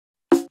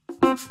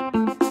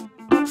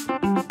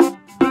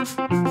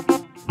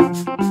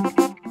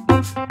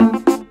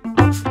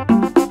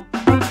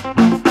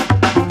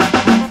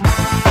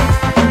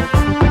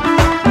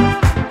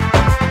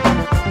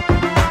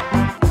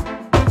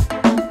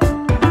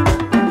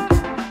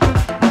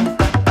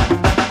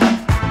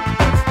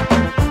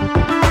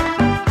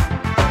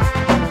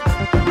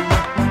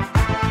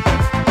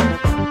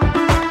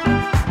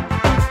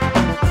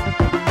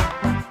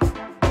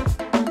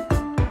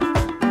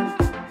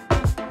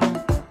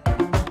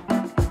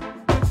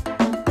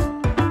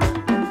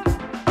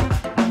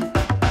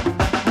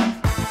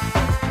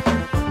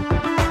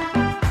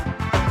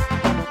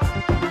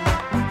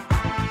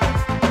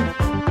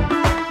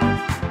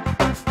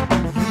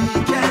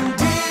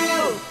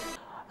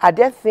Are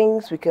there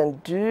things we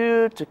can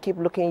do to keep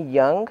looking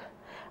young?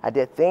 Are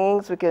there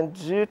things we can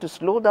do to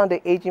slow down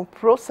the aging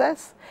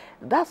process?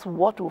 That's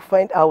what we'll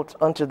find out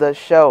on today's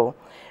show.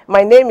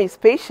 My name is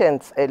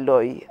Patience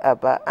Eloy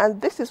Abba,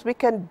 and this is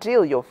Weekend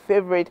Deal, your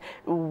favorite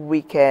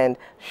weekend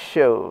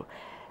show.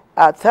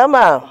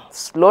 Thelma,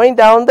 slowing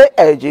down the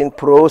aging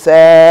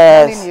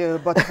process. I'm telling you,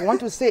 but if you want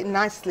to say it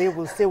nicely,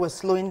 we'll say we're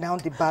slowing down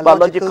the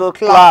biological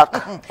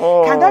clock.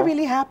 Can that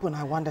really happen?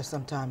 I wonder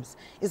sometimes.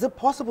 Is it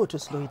possible to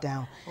slow it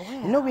down? Oh,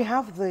 yeah. You know, we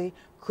have the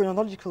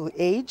chronological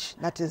age,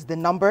 that is the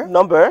number.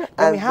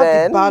 Then we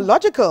have the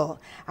biological,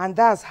 and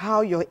that's how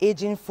you're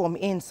aging from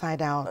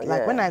inside out.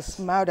 Like when I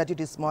smiled at you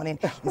this morning,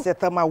 you said,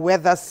 Thelma,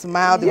 weather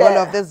smiled the whole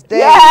of this day.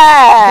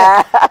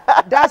 Yeah.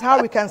 That's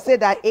how we can say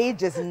that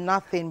age is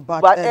nothing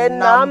but a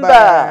number.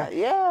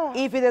 Yeah.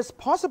 If it is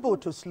possible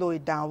to slow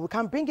it down, we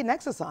can bring in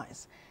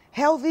exercise,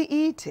 healthy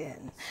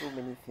eating,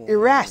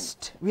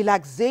 rest,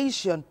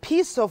 relaxation,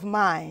 peace of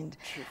mind.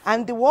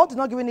 And the world is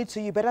not giving it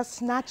to you. Better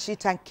snatch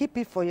it and keep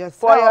it for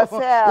yourself.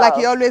 Like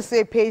you always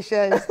say,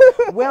 Patience.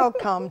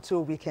 Welcome to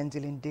Weekend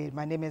Deal indeed.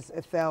 My name is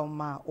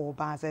Thelma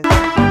Obazes.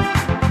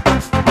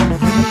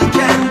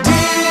 Weekend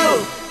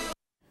Deal.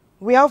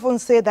 We often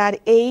say that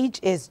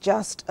age is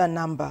just a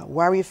number.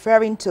 We're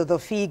referring to the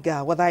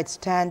figure, whether it's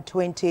 10,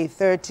 20,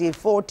 30,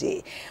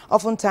 40.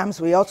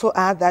 Oftentimes, we also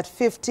add that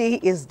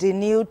 50 is the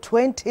new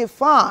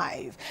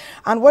 25.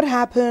 And what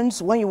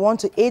happens when you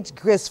want to age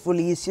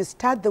gracefully is you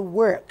start the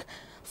work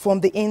from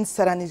the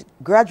inside and it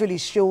gradually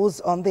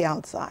shows on the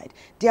outside.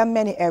 There are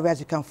many areas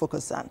you can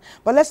focus on.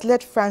 But let's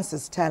let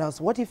Francis tell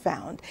us what he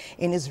found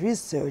in his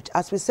research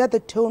as we set the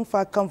tone for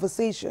our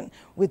conversation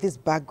with his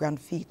background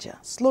feature,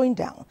 slowing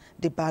down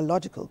the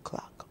biological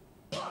clock.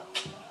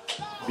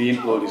 Being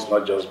old is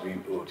not just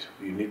being old.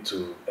 You need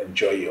to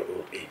enjoy your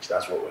old age.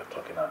 That's what we're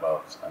talking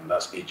about. And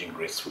that's aging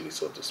gracefully,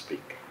 so to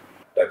speak.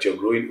 That you're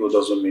growing old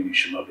doesn't mean you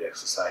should not be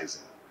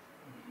exercising.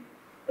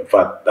 In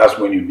fact, that's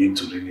when you need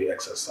to really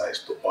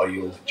exercise to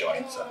oil the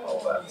joints and all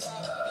that.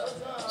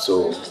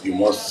 So you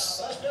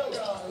must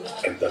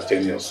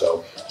entertain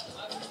yourself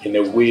in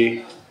a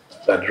way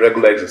that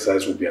regular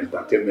exercise will be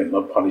entertainment,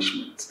 not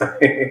punishment.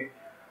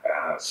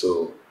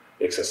 So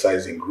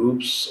exercise in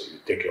groups, so you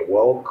take a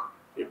walk,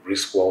 a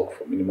brisk walk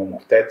for a minimum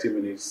of 30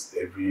 minutes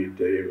every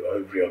day,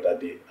 every other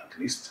day at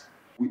least.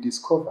 We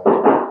discovered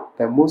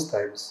that most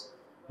times,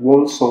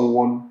 once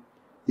someone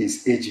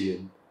is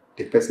aging,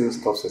 the person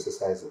stops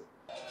exercising.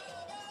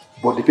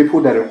 But the people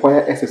that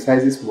require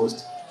exercises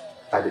most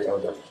are the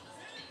elderly.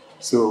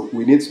 So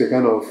we need to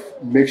kind of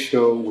make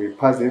sure we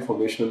pass the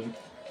information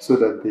so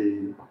that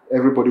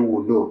everybody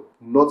will know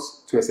not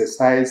to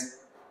exercise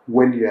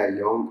when you are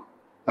young,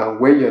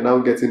 and when you're now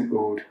getting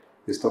old,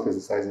 you stop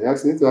exercising.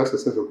 You need to ask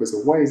yourself a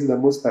question: why is it that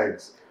most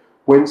times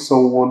when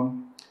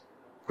someone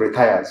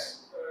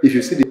retires, if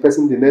you see the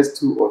person the next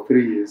 2 or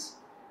 3 years,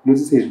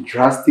 notice a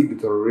drastic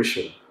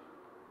deterioration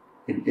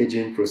in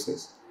aging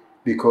process?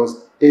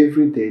 Because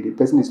every day the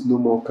person is no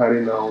more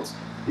carrying out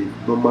the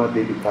normal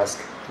daily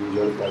task they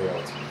usually carry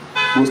out.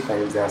 Most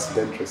times they are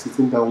sedentary,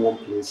 sitting down one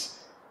place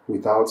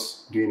without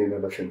doing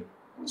another thing.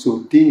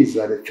 So these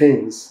are the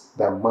things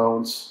that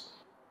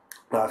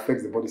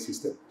affect the body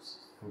system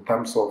in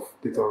terms of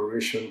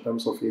deterioration, in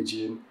terms of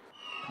aging.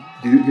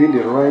 Doing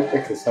the right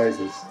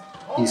exercises,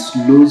 it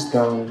slows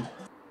down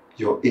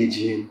your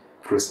aging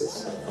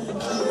process.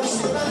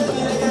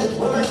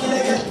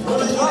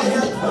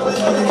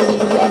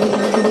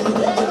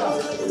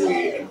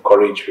 We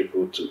encourage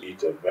people to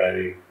eat a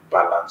very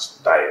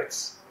balanced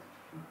diet.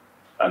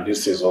 And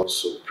this is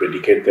also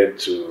predicated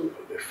to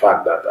the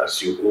fact that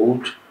as you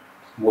age,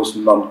 most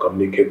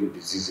non-communicable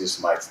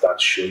diseases might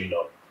start showing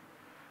up.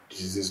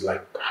 Diseases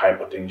like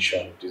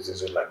hypertension,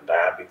 diseases like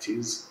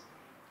diabetes,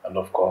 and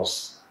of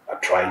course,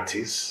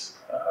 arthritis.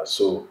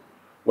 So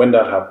when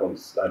that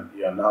happens, then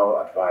you are now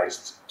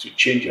advised to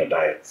change your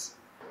diet.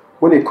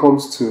 When it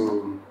comes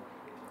to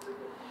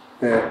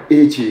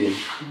aging,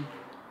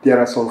 there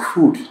are some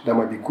food that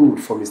might be good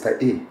for Mr.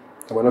 A,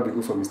 that might not be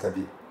good for Mr.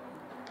 B.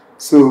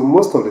 So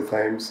most of the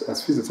times,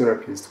 as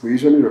physiotherapists, we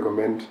usually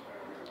recommend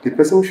the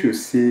person should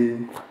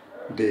see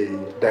the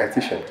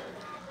dietitian.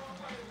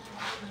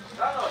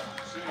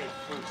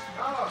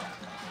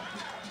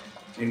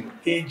 In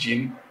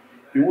aging,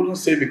 you wouldn't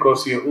say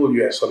because you're old,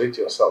 you isolate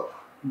yourself.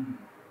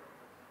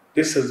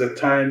 This is the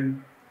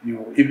time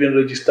You even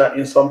register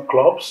in some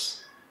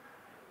clubs.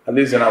 At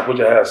least in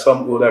Abuja, I have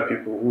some older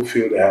people who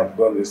feel they have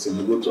done this thing.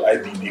 They go to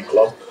IBB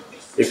club.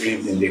 Every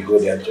evening they go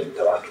there to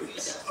interact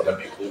with other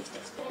people.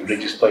 You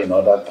register in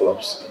other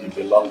clubs. You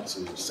belong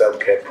to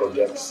self-care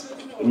projects.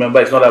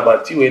 Remember, it's not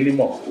about you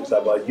anymore. It's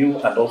about you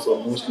and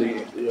also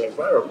mostly your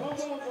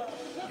environment.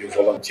 You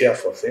volunteer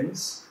for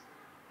things.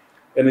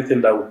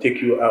 Anything that will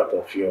take you out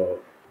of your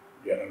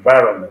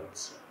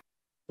environment.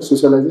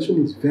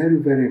 Socialization is very,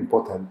 very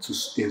important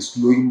in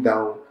slowing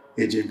down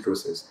aging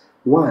process.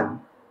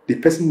 One, the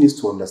person needs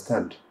to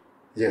understand,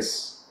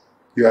 yes,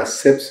 you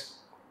accept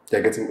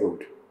they're getting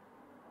old,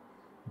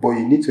 but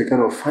you need to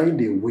kind of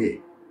find a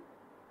way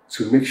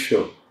to make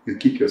sure you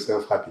keep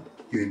yourself happy,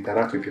 you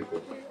interact with people,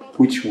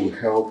 which will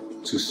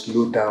help to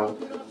slow down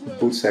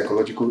both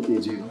psychological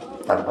aging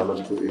and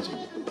biological aging.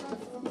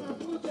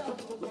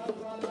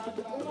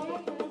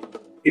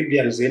 If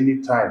there is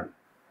any time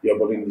your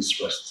body needs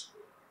rest,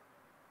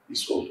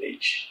 it's old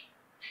age,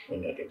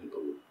 when you're getting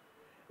old.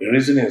 The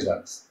reason is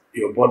that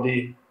your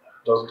body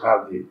doesn't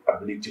have the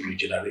ability to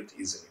regenerate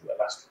easily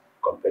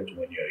compared to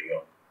when you're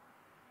young.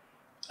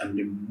 And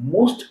the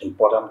most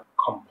important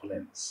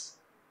components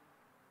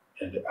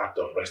in the act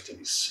of resting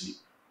is sleep.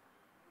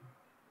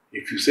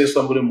 If you say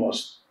somebody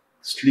must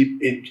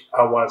sleep 8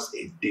 hours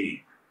a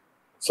day,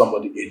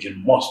 somebody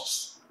aging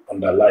must,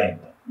 underline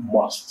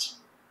must,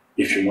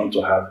 if you want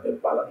to have a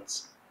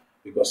balance.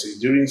 Because it's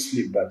during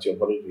sleep that your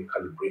body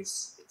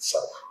recalibrates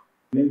itself.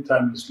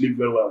 Anytime you sleep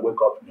very well and wake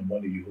up in the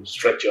morning, you will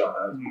stretch your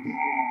hands,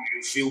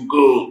 you feel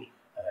good.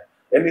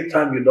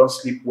 Anytime you don't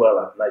sleep well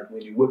at night,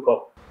 when you wake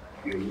up,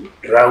 you're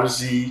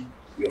drowsy,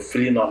 you're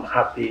feeling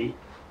unhappy.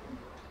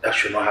 That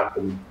should not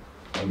happen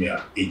when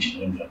you're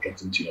aging, when you're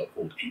getting to your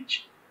old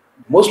age.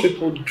 Most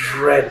people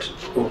dread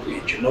old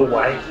age. You know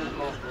why?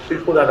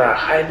 People that are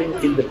highly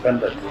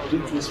independent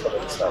do things for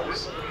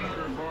themselves.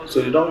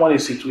 So you don't want a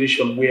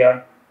situation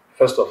where,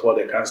 first of all,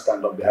 they can't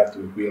stand up, they have to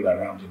be wheeled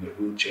around in a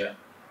wheelchair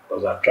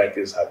because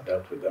arthritis have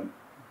dealt with them,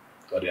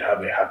 or they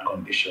have a heart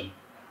condition,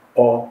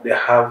 or they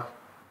have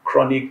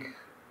chronic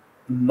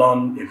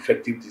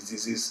non-infective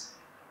diseases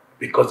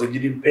because they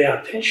didn't pay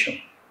attention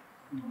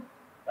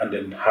and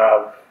then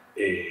have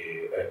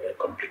a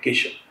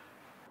complication.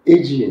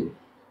 Aging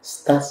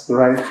starts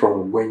right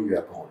from when you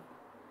are born.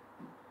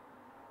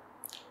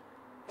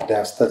 They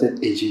have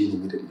started aging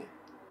immediately.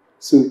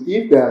 So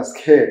if they are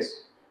scared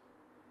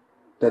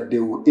that they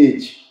will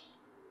age,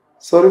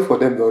 sorry for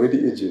them, they're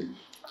already aging.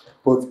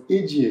 But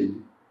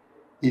aging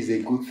is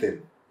a good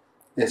thing,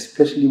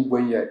 especially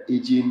when you're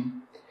aging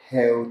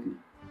healthy.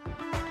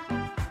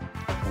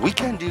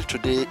 Weekend Deal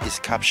today is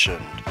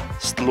captioned,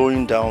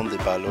 slowing down the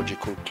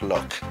biological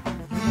clock.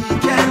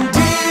 Weekend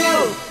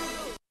Deal!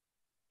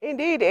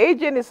 Indeed,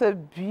 aging is a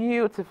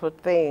beautiful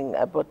thing,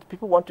 but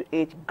people want to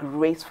age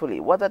gracefully.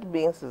 What that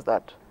means is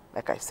that,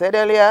 like I said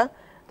earlier,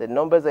 the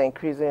numbers are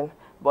increasing,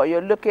 but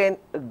you're looking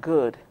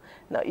good.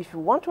 Now, if you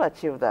want to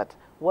achieve that,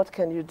 what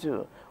can you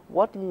do?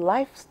 What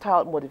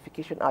lifestyle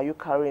modification are you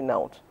carrying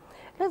out?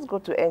 Let's go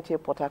to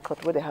NTA Programme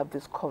where they have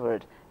this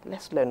covered.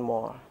 Let's learn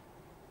more.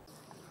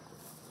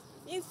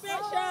 Inspection!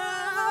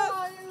 How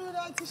are you,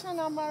 Dietitian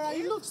Amara?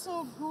 You look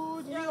so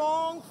good,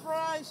 young,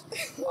 fresh.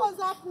 What's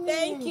happening?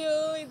 Thank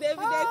you. It's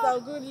evidence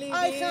of good living.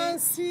 I can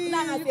see.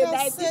 Now You as a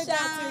can say dietitian.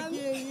 that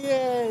again.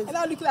 Yes. I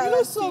don't look like you my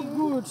look so skin.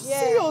 good.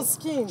 Yes. See your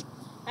skin.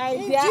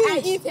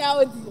 I eat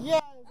healthy.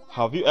 Yes.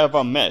 Have you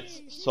ever met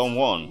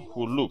someone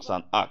who looks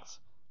and acts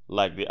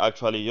like they're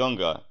actually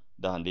younger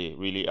than they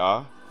really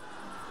are?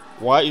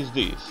 Why is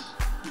this?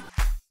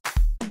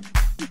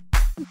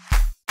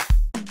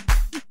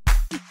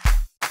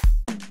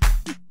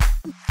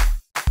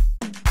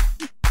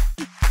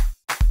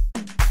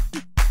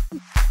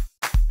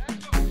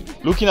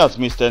 Looking at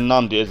Mr.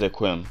 Nnamdi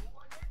Ezekwem,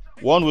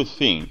 one would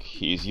think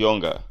he is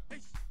younger,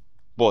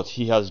 but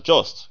he has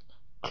just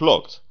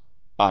clocked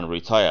and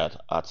retired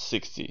at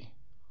 60.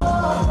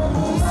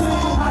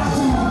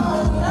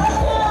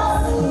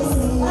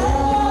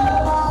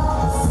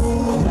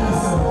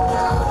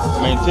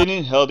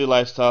 Maintaining healthy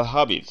lifestyle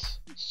habits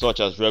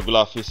such as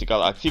regular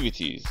physical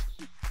activities,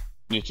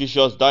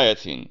 nutritious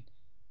dieting,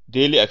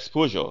 daily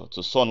exposure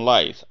to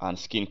sunlight and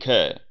skin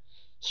care,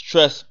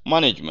 stress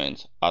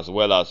management, as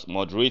well as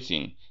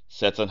moderating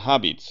certain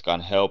habits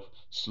can help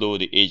slow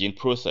the aging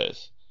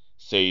process,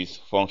 says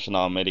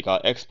functional medical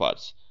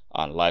experts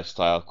and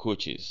lifestyle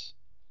coaches.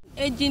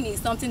 Aging is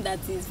something that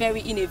is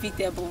very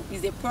inevitable.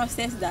 It's a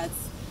process that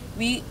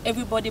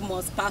everybody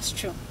must pass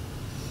through.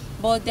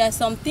 But there are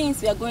some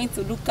things we are going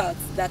to look at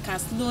that can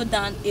slow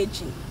down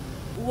aging.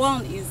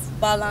 One is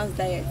balanced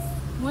diet.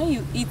 When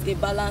you eat a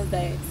balanced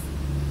diet,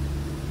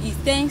 it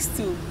tends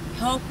to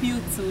help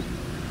you to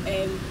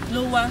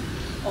lower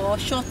or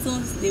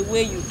shortens the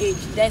way you age.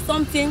 There's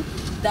something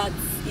that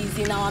is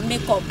in our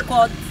makeup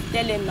called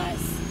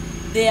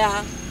telomeres. They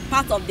are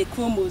part of the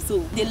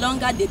chromosome. The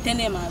longer the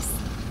telomeres,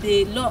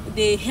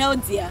 the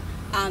healthier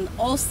and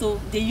also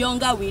the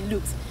younger we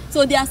look.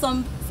 So there are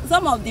some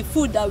of the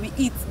food that we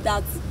eat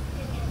that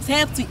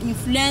help to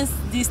influence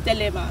these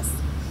telomeres.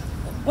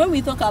 When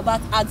we talk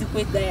about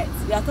adequate diet,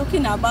 we are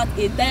talking about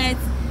a diet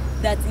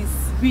that is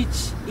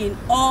rich in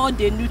all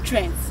the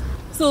nutrients.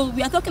 So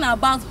we are talking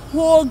about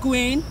whole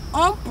grain,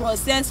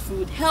 unprocessed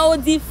food,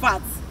 healthy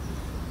fats,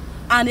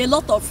 and a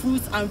lot of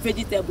fruits and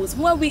vegetables.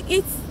 When we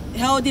eat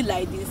healthy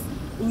like this,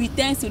 we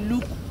tend to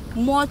look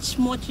much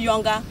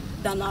younger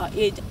than our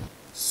age.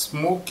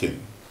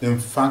 Smoking, in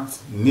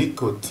fact,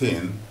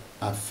 nicotine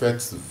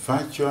affects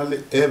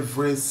virtually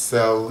every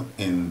cell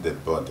in the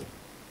body.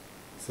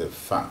 It's a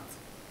fact.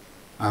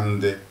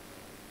 And the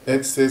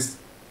excess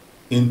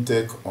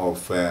intake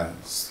of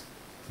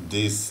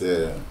these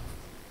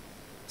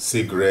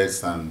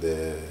cigarettes and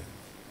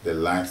the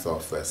likes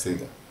of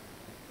cigar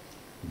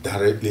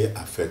directly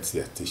affects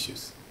your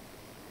tissues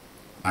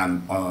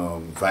and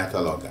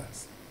vital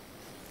organs.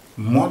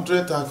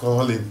 Moderate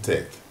alcohol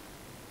intake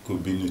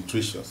could be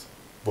nutritious,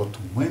 but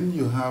when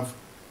you have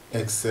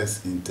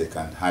excess intake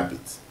and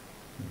habits,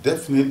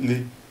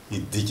 definitely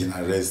it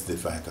degenerates the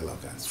vital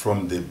organs,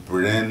 from the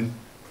brain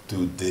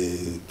to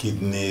the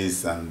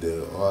kidneys and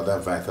the other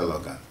vital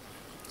organs.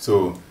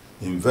 So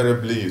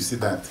invariably you see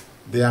that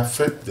they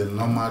affect the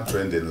normal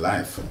trend in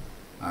life,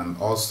 and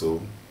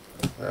also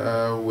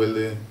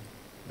will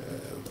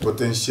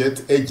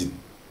potentiate aging.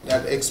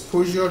 That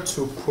exposure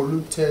to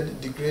polluted,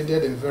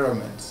 degraded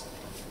environments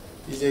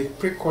is a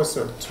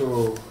precursor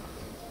to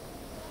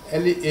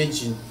early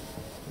aging.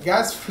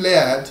 Gas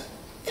flared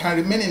can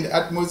remain in the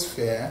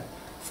atmosphere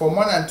for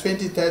more than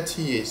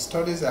 20-30 years.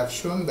 Studies have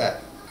shown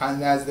that,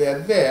 and as they are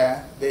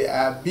there, they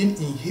are being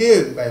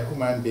inhaled by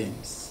human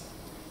beings,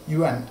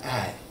 you and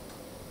I.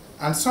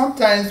 And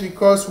sometimes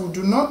because we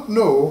do not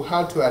know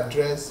how to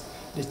address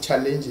the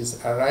challenges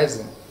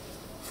arising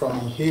from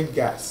inhaled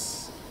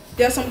gas.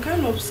 There are some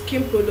kind of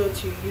skin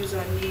products you use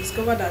and you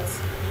discover that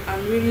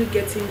I'm really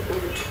getting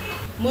old.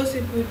 Most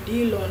people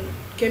deal on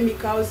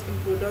chemicals in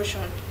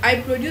production.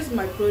 I produce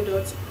my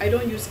products, I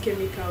don't use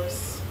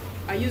chemicals.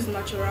 I use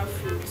natural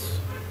fruits.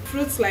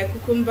 Fruits like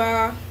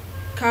cucumber,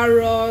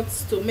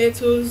 carrots,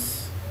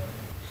 tomatoes.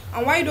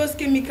 And why those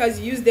chemicals,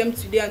 you use them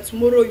today and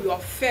tomorrow you are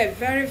fair,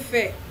 very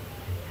fair,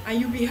 and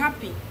you'll be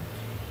happy.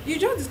 You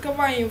just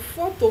discover in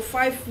 4 to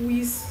 5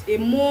 weeks, a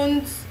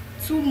month,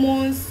 2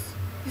 months,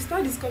 you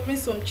start discovering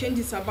some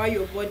changes about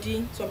your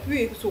body. Some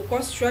people, it will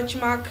cause stretch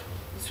mark,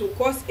 it will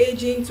cause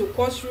aging, it will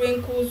cause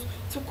wrinkles,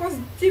 it will cause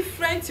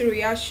different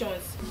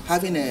reactions.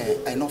 Having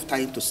enough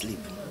time to sleep.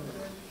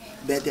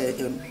 But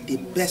the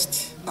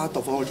best out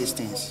of all these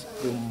things,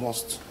 we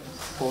must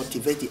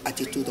cultivate the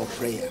attitude of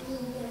prayer.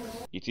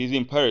 It is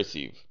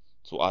imperative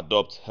to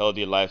adopt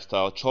healthy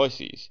lifestyle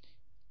choices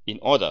in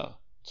order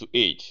to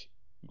age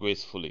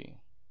gracefully.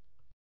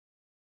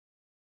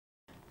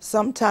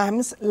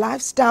 Sometimes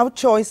lifestyle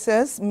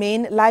choices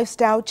mean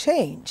lifestyle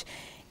change.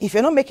 If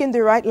you're not making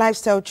the right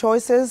lifestyle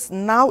choices,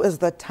 now is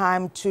the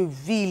time to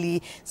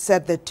really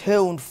set the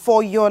tone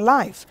for your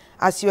life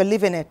as you're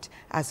living it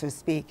as we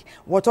speak.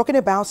 We're talking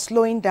about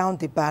slowing down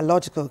the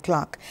biological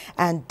clock,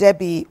 and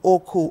Debbie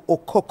Oku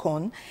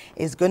Okokon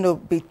is going to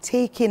be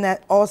taking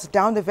us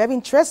down a very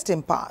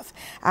interesting path,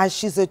 as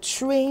she's a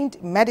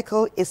trained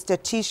medical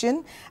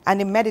esthetician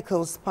and a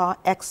medical spa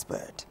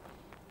expert.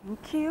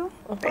 Thank you.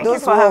 Thank you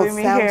for having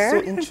me here.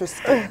 So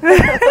interesting.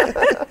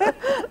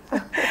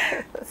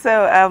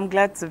 So I'm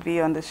glad to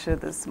be on the show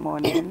this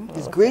morning.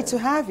 It's great to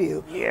have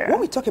you. Yeah. When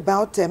we talk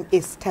about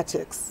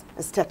aesthetics,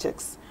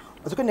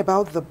 we're talking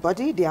about the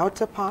body, the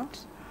outer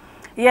part.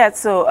 Yeah.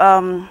 So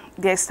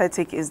the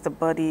aesthetic is the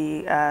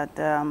body.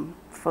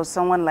 For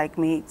someone like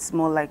me, it's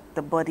more like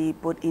the body,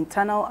 both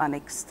internal and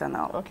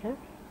external. Okay.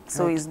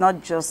 So it's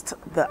not just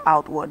the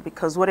outward,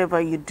 because whatever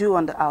you do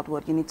on the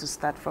outward, you need to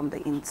start from the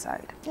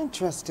inside.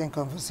 Interesting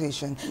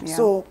conversation. Yeah.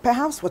 So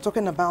perhaps we're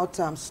talking about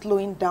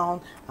slowing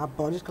down our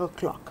biological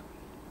clock,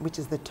 which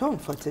is the tone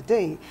for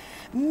today.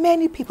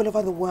 Many people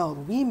over the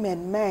world,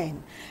 women,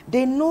 men,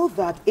 they know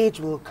that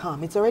age will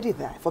come. It's already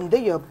there. From the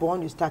day you're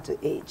born, you start to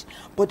age.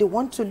 But they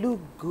want to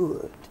look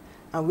good.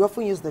 And we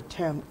often use the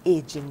term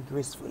aging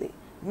gracefully.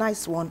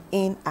 Nice one,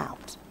 in,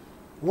 out.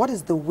 What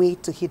is the way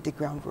to hit the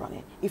ground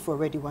running if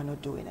already we're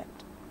not doing it?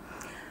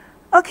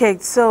 Okay,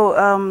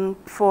 so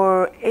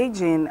for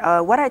aging,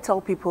 what I tell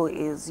people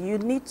is you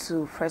need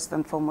to first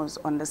and foremost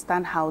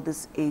understand how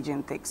this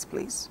aging takes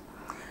place.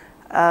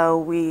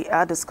 We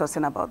are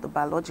discussing about the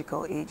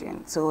biological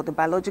aging. So the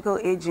biological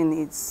aging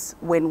is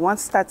when one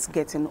starts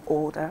getting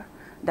older,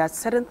 there are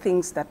certain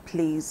things that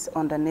plays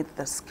underneath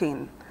the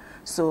skin.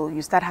 So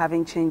you start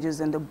having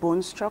changes in the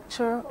bone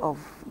structure of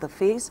the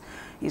face,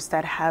 you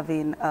start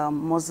having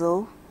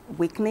muscle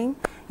weakening,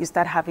 you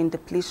start having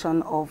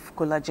depletion of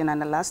collagen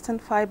and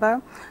elastin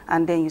fiber,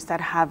 and then you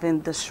start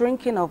having the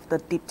shrinking of the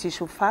deep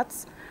tissue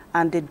fats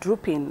and the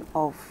drooping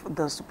of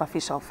the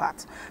superficial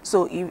fat.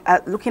 So you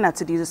looking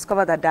at it, you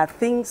discover that there are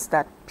things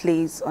that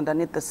plays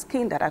underneath the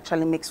skin that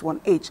actually makes one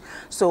age.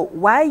 So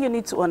why you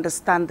need to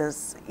understand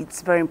this,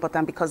 it's very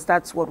important, because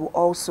that's what will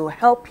also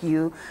help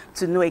you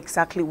to know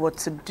exactly what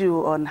to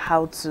do on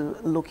how to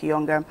look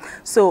younger.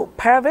 So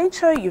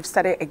peradventure, you've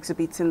started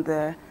exhibiting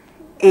the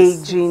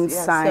aging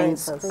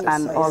signs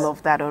and all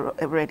of that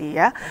already,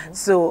 yeah?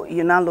 So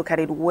you now look at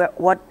it,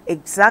 what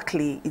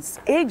exactly is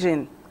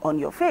aging on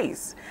your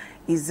face?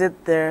 Is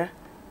it the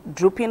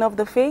drooping of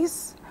the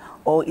face,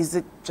 or is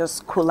it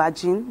just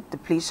collagen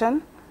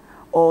depletion,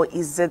 or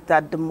is it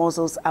that the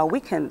muscles are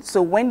weakened?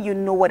 So when you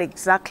know what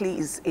exactly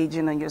is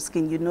aging on your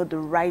skin, you know the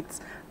right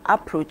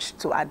approach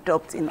to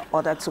adopt in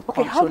order to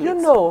control it. How do you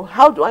know?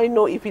 How do I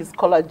know if it's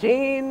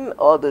collagen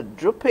or the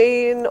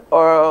drooping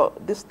or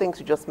these things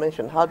you just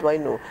mentioned? How do I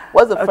know?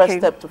 What's the first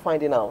step to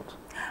finding out?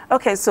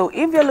 Okay, so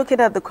if you're looking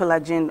at the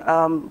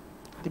collagen,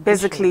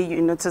 basically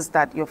you notice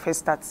that your face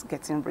starts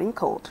getting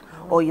wrinkled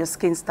or your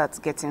skin starts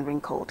getting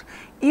wrinkled.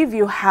 If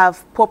you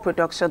have poor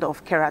production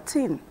of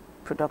keratin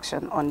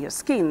production on your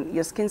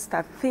skin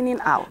starts thinning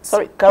out.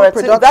 Sorry,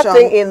 keratin, that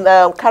thing in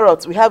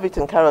carrots, we have it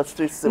in carrots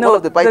too. It's one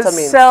of the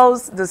vitamins.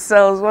 The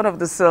cells, one of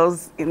the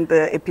cells in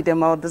the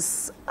epidermal,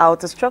 this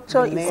outer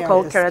structure is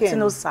called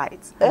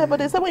keratinocytes. But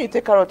they say when you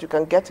take carrot, you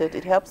can get it.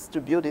 It helps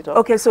to build it up.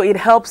 Okay, so it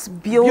helps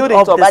build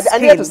up the skin. I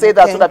needed to say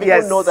that so that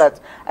people know that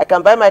I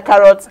can buy my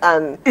carrots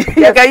and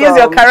you can use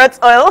your carrot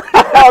oil.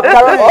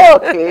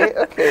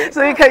 Okay.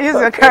 So you can use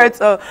your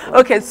carrot oil.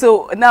 Okay,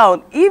 so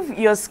now if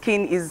your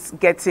skin is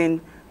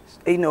getting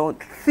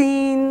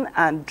thin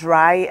and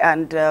dry,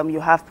 and you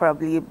have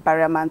probably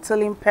barrier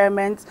mantle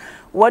impairment,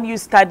 what you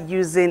start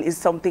using is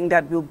something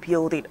that will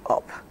build it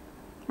up,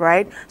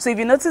 right? So if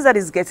you notice that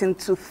it's getting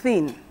too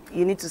thin,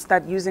 you need to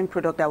start using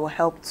product that will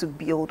help to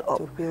build up.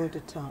 To build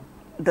it up.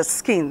 The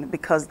skin,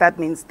 because that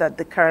means that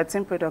the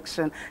keratin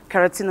production,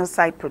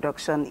 keratinocyte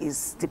production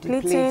is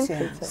depleting.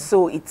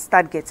 So it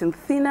start getting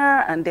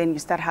thinner, and then you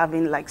start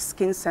having like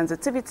skin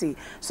sensitivity.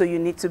 So you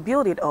need to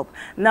build it up.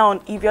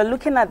 Now, if you're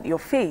looking at your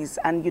face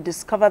and you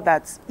discover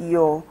that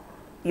your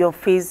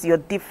face, your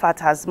deep fat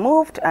has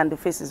moved and the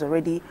face is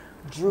already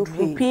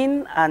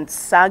drooping and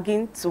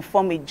sagging to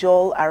form a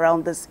jaw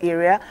around this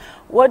area,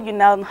 what you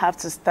now have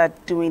to start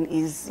doing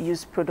is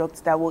use products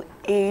that will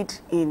aid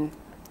in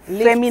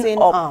firming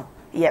up.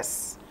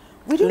 Yes,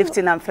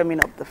 lifting and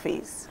firming up the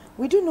face.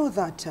 We do know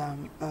that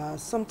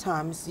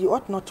sometimes you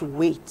ought not to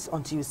wait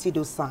until you see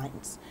those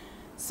signs.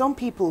 Some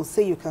people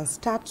say you can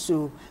start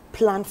to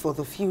plan for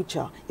the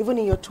future, even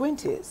in your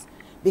 20s,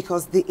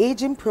 because the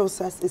aging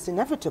process is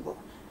inevitable.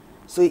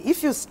 So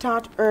if you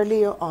start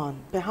earlier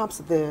on,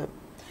 perhaps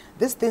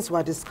these things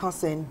we're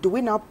discussing, do we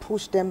now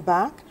push them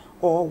back?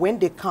 Or when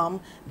they come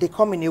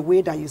in a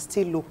way that you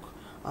still look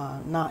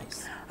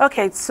nice?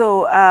 Okay,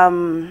 so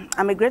I'm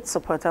a great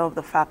supporter of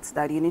the fact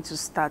that you need to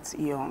start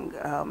young,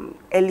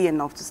 early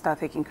enough to start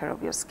taking care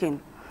of your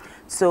skin.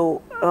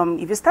 So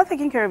if you start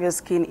taking care of your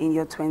skin in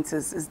your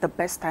 20s, it's the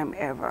best time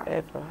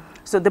ever.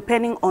 So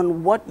depending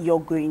on what you're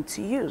going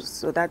to use.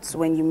 So that's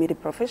when you meet a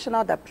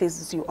professional that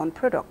places you on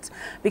product,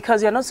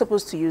 because you're not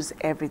supposed to use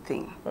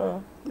everything.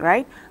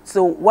 Right?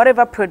 So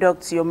whatever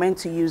products you're meant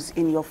to use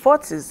in your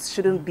 40s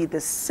shouldn't be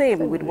the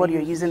same with what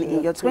you're using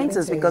in your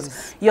 20s,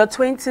 because your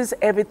 20s,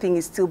 everything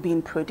is still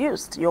being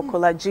produced. Your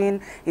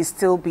collagen is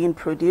still being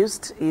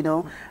produced,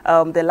 the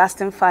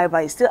elastin fiber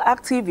is still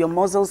active, your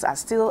muscles are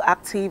still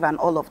active and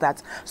all of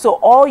that. So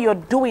all you're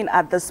doing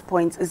at this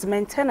point is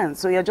maintenance.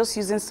 So you're just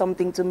using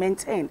something to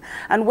maintain.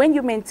 And when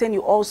you maintain,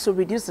 you also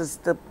reduces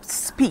the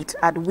speed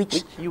at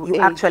which you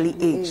actually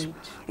age.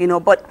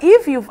 But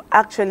if you've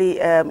actually,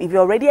 if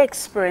you're already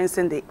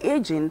experiencing the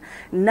aging,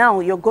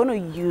 now you're going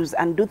to use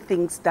and do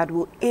things that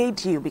will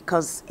aid you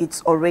because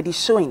it's already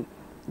showing.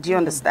 Do you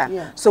understand?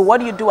 Yeah. So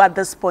what you do at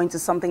this point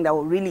is something that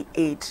will really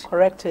aid.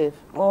 Corrective,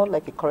 more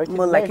like a corrective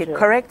More like a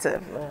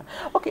corrective. Yeah.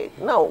 Okay,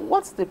 now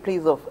what's the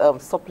place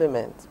of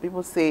supplements?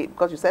 People say,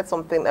 because you said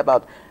something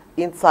about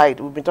inside,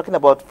 we've been talking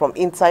about from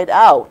inside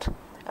out.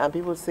 And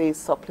people say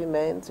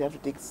supplements, you have to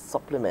take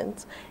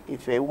supplements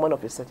if you're a woman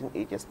of a certain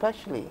age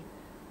especially.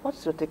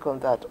 What's your take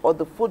on that? Or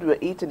the food we're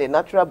eating, a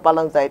natural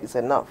balanced diet is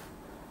enough?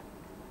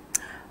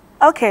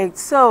 Okay,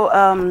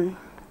 so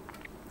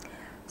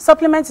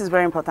supplements is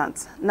very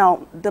important.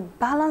 Now, the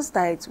balanced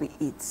diet we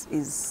eat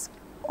is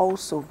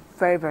also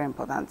very, very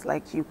important.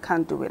 Like, you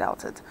can't do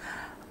without it.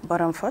 But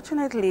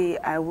unfortunately,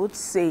 I would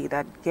say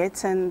that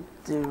getting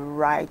the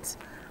right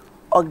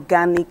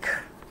organic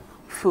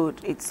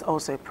food, it's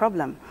also a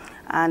problem.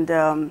 And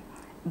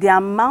the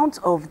amount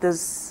of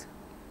this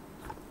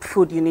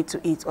food you need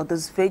to eat, or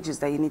those veggies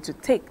that you need to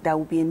take, that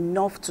will be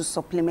enough to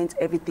supplement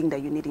everything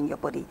that you need in your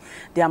body.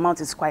 The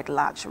amount is quite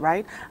large,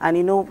 right?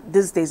 And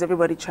these days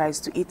everybody tries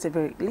to eat a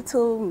very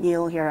little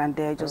meal here and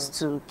there just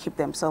to keep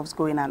themselves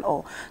going and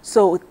all.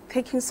 So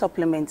taking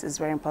supplements is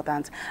very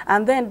important.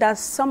 And then there's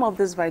some of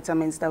these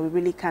vitamins that we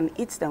really can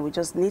eat them, we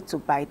just need to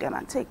buy them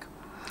and take.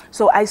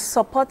 So I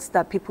support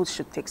that people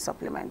should take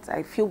supplements.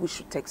 I feel we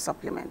should take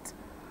supplements.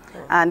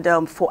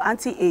 And for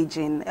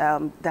anti-aging,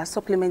 there are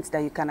supplements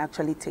that you can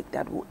actually take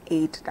that will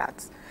aid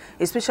that,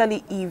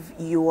 especially if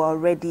you are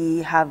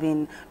already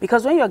having,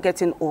 because when you're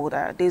getting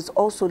older, there's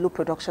also low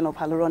production of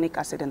hyaluronic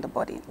acid in the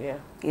body. Yeah.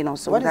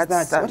 So what is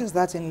that? What is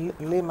that in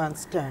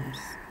layman's terms?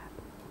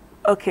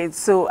 Okay,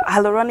 so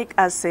hyaluronic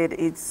acid,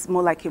 it's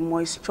more like a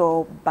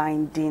moisture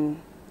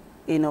binding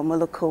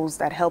molecules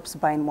that helps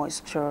bind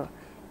moisture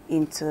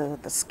into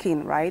the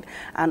skin, right?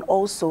 And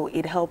also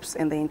it helps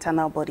in the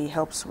internal body,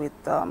 helps with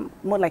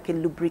more like a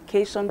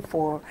lubrication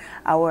for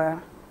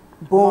our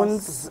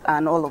bones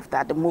and all of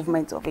that, the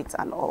movement of it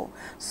and all.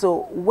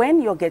 So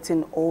when you're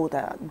getting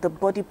older, the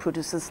body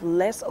produces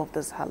less of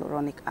this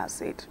hyaluronic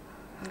acid.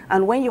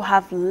 And when you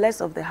have less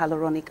of the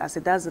hyaluronic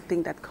acid, that's the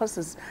thing that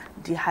causes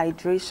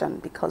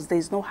dehydration, because there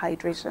is no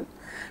hydration.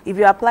 If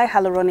you apply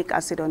hyaluronic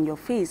acid on your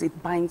face,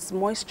 it binds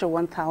moisture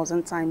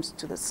 1,000 times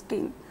to the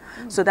skin.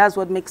 So that's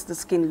what makes the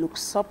skin look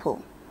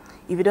supple.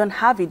 If you don't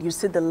have it, you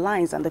see the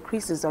lines and the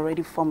creases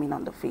already forming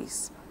on the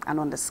face and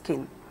on the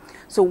skin.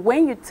 So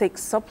when you take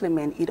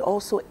supplement, it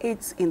also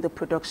aids in the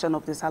production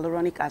of this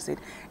hyaluronic acid,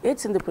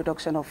 aids in the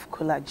production of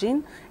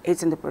collagen,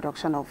 aids in the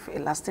production of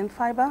elastin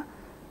fiber,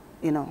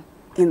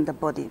 in the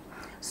body.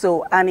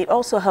 So, and it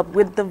also helps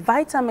with the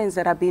vitamins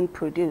that are being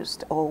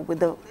produced, or with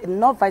the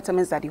enough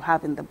vitamins that you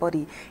have in the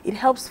body. It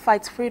helps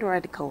fight free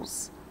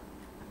radicals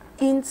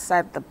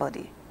inside the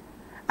body.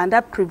 And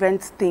that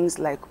prevents things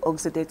like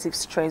oxidative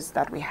stress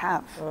that we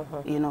have,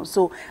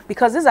 So,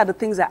 because these are the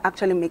things that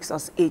actually makes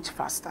us age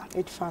faster.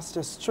 Age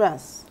faster,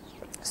 stress.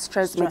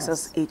 Stress makes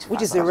us age faster.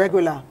 Which is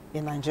irregular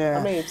in Nigeria.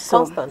 I mean, it's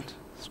constant.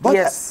 But,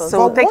 yes,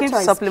 so taking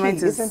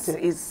supplements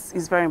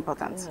is very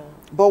important. Yeah.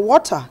 But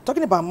water,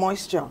 talking about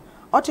moisture,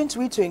 oughtn't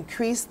we to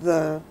increase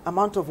the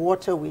amount of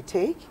water we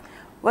take?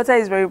 Water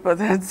is very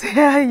important.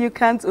 You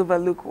can't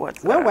overlook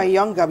water. When we're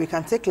younger, we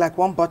can take like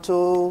 1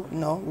 bottle,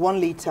 1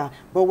 liter.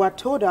 But we're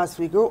told as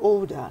we grow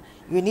older,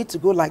 you need to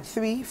go like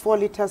 3-4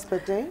 liters per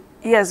day?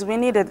 Yes, we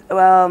need it.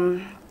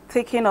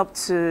 Taking up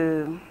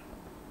to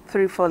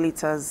 3-4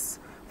 liters.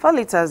 4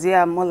 liters,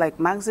 yeah, more like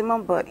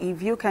maximum, but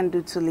if you can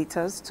do 2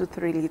 liters,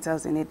 2-3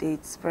 liters in a day,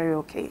 it's very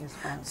okay.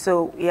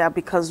 So, yeah,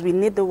 because we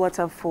need the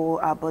water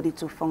for our body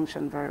to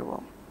function very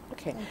well.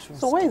 Okay,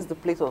 so where is the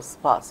place of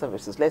spa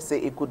services? Let's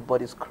say a good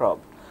body scrub.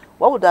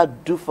 What would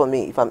that do for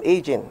me if I'm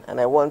aging and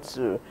I want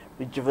to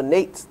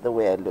rejuvenate the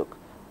way I look?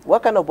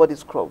 What kind of body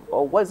scrub,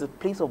 or what is the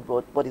place of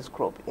body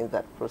scrub in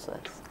that process?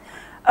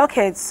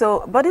 Okay,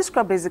 so body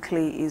scrub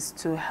basically is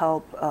to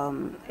help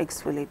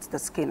exfoliate the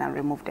skin and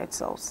remove dead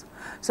cells.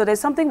 So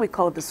there's something we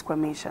call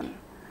desquamation.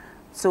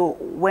 So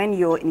when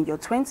you're in your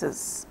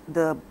 20s,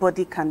 the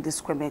body can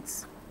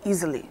desquamate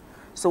easily.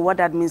 So what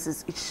that means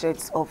is it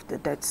sheds off the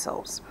dead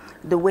cells.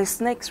 The way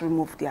snakes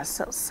remove their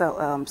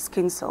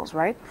skin cells,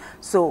 right?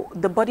 So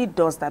the body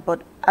does that,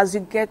 but as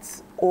you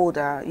get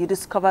older, you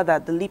discover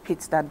that the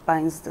lipids that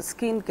binds the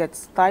skin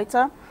gets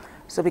tighter.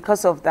 So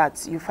because of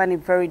that, you find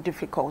it very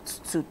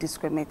difficult to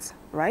discriminate,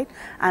 right?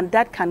 And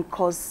that can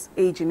cause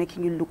aging,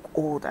 making you look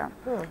older.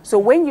 So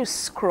when you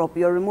scrub,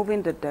 you're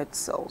removing the dead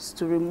cells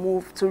to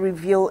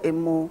reveal a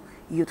more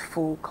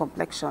youthful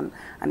complexion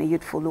and a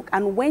youthful look.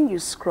 And when you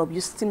scrub, you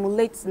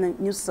stimulate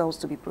new cells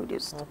to be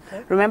produced.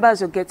 Remember,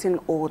 as you're getting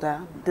older,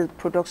 the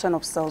production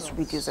of cells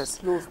reduces.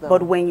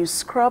 But when you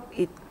scrub,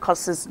 it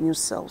causes new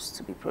cells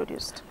to be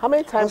produced. How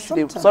many times should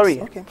they,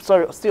 sorry,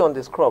 still on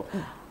the scrub.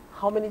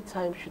 How many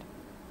times should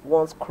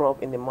one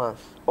scrub in a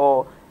month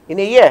or in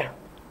a year?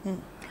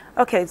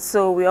 Okay,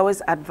 so we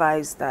always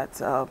advise that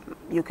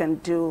you can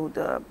do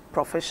the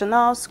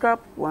professional scrub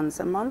once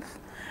a month.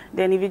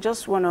 Then if you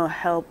just want to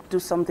help do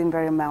something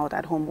very mild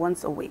at home,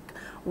 once a week.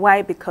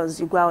 Why? Because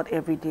you go out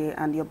every day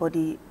and your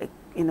body,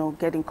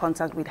 get in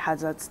contact with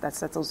hazards that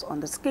settles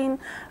on the skin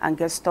and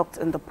gets stuck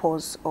in the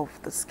pores of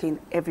the skin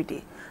every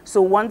day.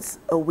 So once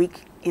a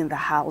week in the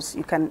house,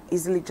 you can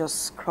easily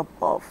just scrub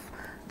off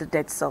the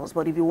dead cells.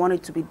 But if you want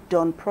it to be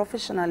done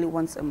professionally,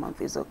 once a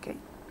month is okay.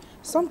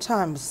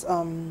 Sometimes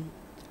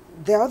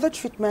there are other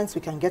treatments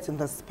we can get in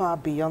the spa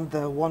beyond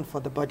the one for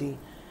the body.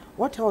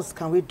 What else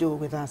can we do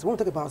with us? We want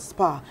to talk about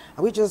spa.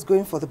 Are we just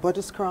going for the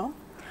body scrub?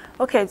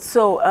 Okay,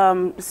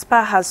 so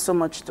spa has so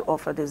much to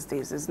offer these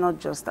days. It's not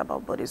just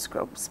about body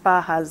scrub. Spa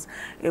has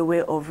a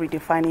way of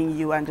redefining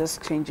you and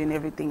just changing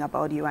everything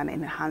about you and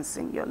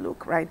enhancing your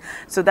look, right?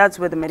 So that's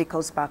where the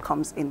medical spa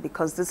comes in,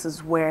 because this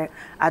is where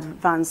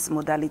advanced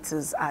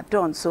modalities are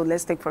done. So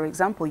let's take, for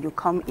example, you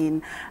come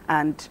in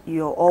and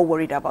you're all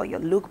worried about your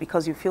look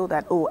because you feel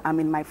that, oh, I'm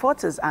in my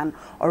 40s and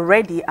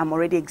I'm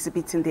already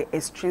exhibiting the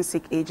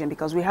extrinsic aging,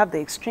 because we have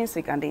the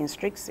extrinsic and the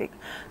intrinsic.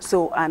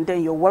 So, and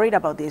then you're worried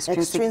about the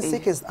extrinsic aging.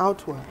 Extrinsic is outward.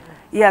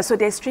 Yeah, so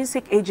the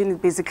extrinsic aging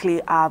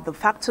basically are the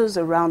factors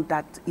around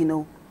that,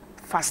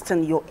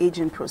 fasten your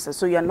aging process.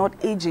 So you're not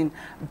aging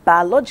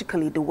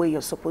biologically the way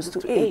you're supposed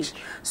to age.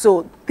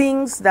 So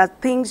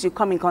things you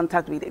come in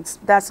contact with,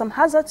 there are some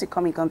hazards you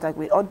come in contact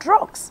with, or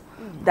drugs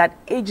that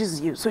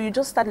ages you. So you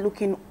just start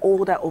looking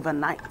older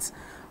overnight.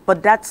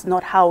 But that's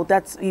not how,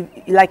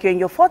 like you're in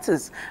your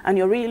 40s and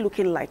you're really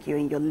looking like you're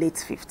in your late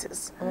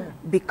 50s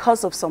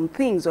because of some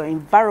things or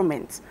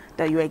environment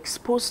that you're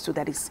exposed to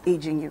that is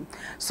aging you.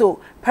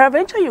 So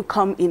peradventure you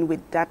come in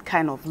with that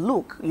kind of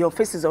look, your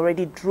face is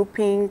already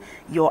drooping,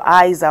 your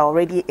eyes are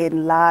already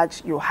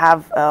enlarged, you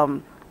have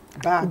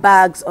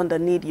bags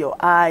underneath your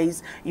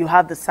eyes, you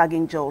have the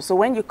sagging jaw. So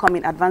when you come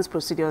in, advanced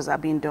procedures are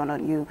being done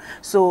on you.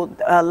 So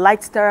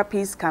light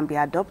therapies can be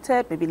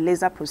adopted, maybe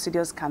laser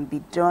procedures can be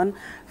done,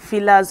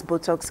 fillers,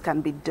 Botox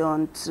can be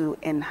done to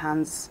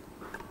enhance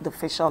the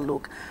facial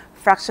look.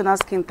 Fractional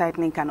skin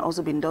tightening can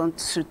also be done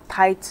to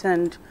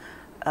tighten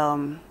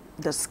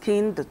the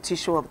skin, the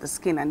tissue of the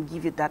skin, and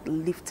give you that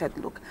lifted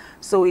look.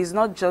 So it's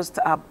not just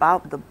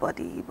about the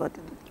body, but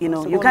you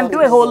know, you can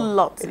do a whole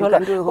lot. You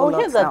can do a whole lot.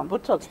 Here's that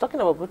Botox.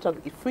 Talking about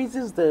Botox, it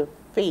freezes the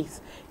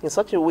face in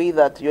such a way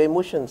that your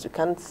emotions, you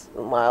can't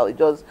smile. It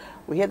just,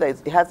 we hear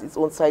that it has its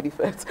own side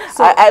effects.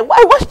 So I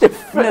watched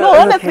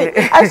honestly,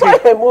 I saw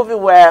a movie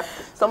where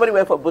somebody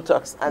went for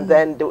Botox and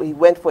then he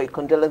went for a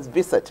condolence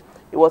visit.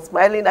 He was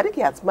smiling. I think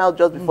he had smiled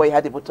just before he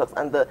had the Botox,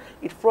 and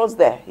it froze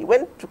there. He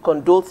went to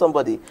condole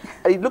somebody,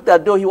 and he looked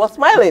at though he was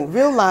smiling.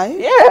 Real life?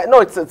 Yeah,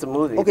 no, it's a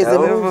movie. Okay, it's a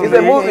movie. It's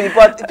a movie,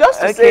 but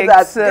just to say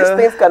that these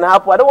things can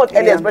happen. I don't want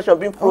any expression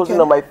being frozen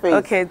on my face.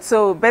 Okay,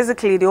 so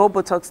basically the whole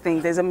Botox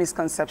thing, there's a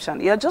misconception.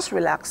 You're just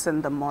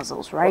relaxing the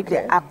muscles, right?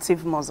 Okay. The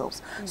active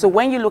muscles. So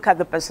when you look at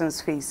the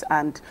person's face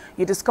and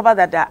you discover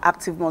that there are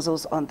active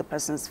muscles on the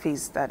person's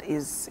face that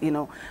is, you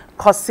know,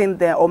 causing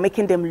them or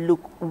making them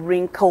look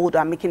wrinkled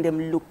or making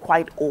them look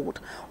quite old,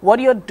 what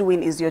you're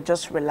doing is you're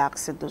just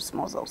relaxing those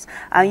muscles,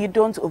 and you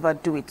don't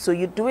overdo it. So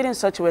you do it in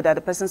such a way that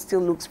the person still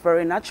looks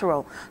very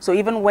natural. So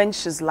even when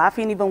she's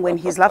laughing, even when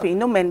he's laughing, you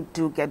know, men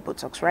do get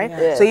Botox, right?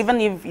 Yes. So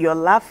even if you're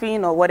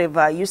laughing or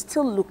whatever, you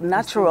still look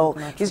natural.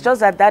 It's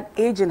just that that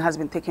aging has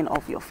been taken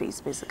off your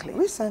face, basically.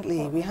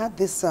 Recently, we had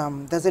this,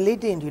 there's a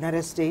lady in the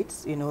United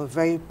States, you know, a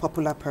very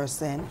popular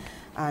person,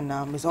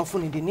 and is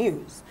often in the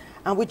news.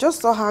 And we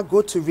just saw her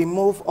go to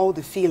remove all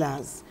the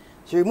fillers.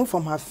 She removed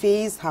from her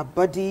face, her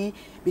body,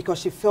 because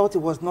she felt it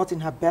was not in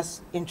her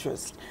best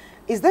interest.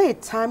 Is there a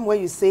time where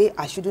you say,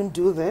 I shouldn't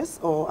do this,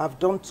 or I've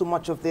done too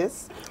much of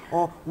this?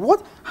 Or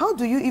what? How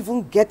do you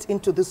even get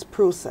into this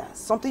process?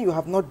 Something you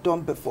have not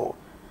done before.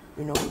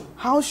 You know,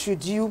 how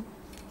should you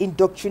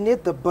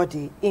indoctrinate the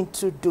body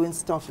into doing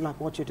stuff like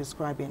what you're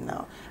describing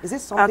now? Is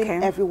this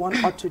something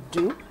everyone ought to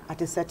do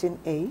at a certain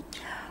age?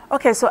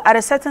 Okay, so at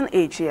a certain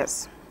age,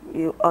 yes,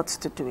 you ought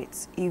to do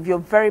it if you're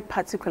very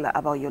particular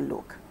about your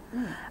look.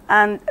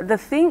 And the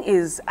thing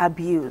is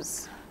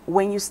abuse.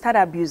 When you start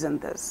abusing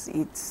this,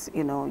 it's,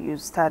 you know, you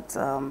start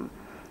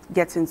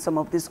getting some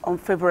of this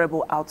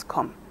unfavorable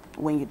outcome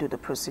when you do the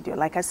procedure.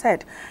 Like I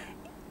said,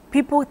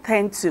 people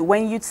tend to,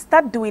 when you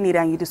start doing it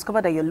and you discover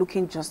that you're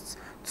looking just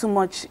too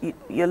much,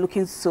 you're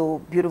looking so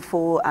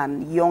beautiful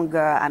and younger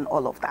and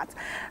all of that,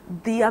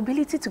 the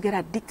ability to get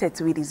addicted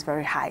to it is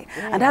very high.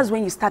 And that's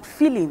when you start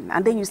feeling,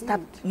 and then you start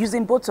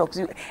using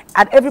Botox.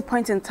 At every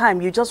point in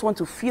time, you just want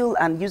to feel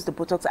and use the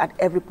Botox at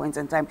every point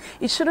in time.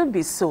 It shouldn't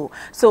be so.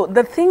 So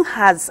the thing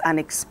has an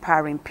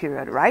expiring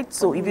period, right?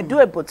 So if you do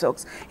a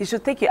Botox, it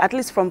should take you at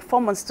least from 4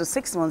 months to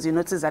 6 months. You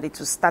notice that it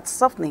will start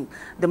softening.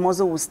 The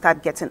muscle will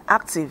start getting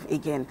active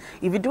again.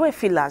 If you do a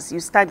fillers, you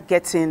start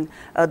getting,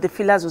 the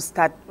fillers will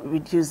start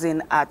reducing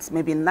at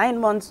maybe 9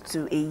 months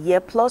to a year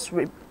plus,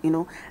 you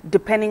know,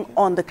 depending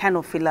on the kind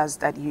of fillers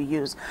that you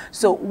use.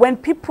 So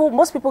when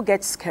most people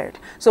get scared.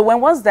 So when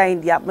once they're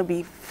in their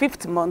maybe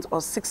 5th month or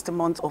 6th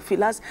month of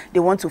fillers, they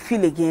want to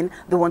feel again,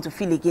 they want to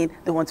feel again,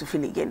 they want to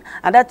feel again.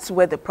 And that's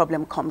where the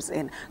problem comes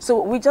in. So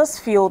we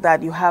just feel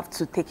that you have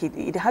to take it,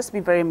 it has to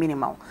be very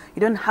minimal. You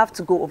don't have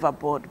to go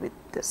overboard with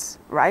this,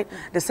 right?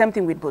 The same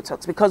thing with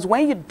Botox, because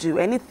when you do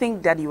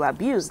anything that you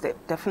abuse,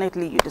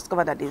 definitely you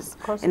discover that there's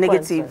a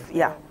negative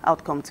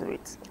outcome to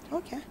it.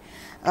 Okay.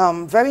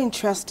 Very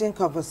interesting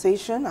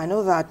conversation. I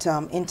know that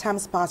in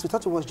times past, we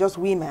thought it was just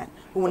women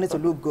who wanted to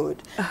look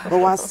good. But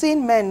we're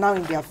seeing men now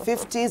in their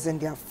 50s and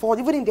their 40s,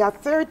 even in their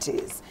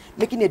 30s,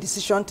 making a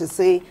decision to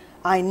say,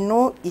 I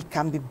know it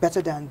can be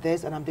better than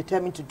this, and I'm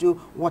determined to do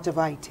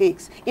whatever it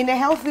takes. In a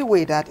healthy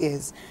way, that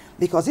is.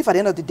 Because if at the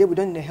end of the day we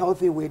don't in a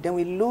healthy way, then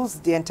we lose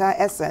the entire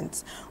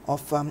essence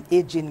of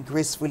aging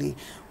gracefully.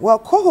 Well,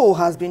 Koho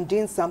has been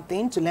doing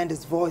something to lend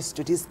his voice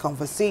to this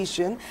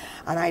conversation.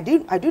 And I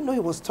did know he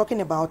was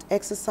talking about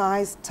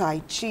exercise,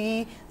 Tai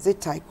Chi, is it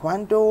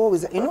Taekwondo,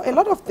 is it, you know, a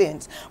lot of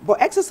things.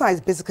 But exercise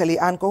basically,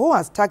 and Koho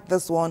has tagged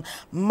this one,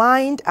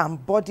 mind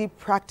and body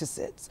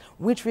practices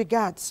with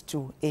regards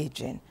to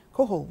aging.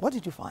 Koho, what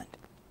did you find?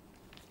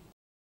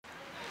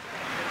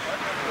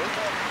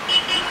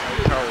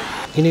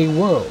 In a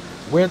world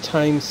where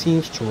time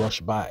seems to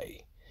rush by,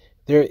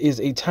 there is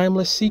a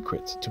timeless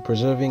secret to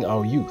preserving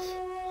our youth.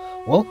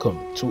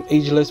 Welcome to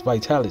Ageless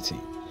Vitality,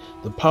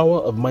 the power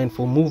of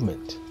mindful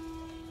movement.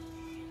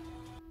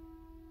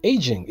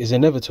 Aging is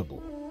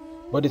inevitable,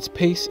 but its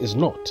pace is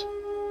not.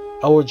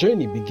 Our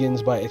journey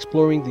begins by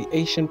exploring the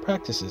ancient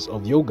practices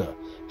of yoga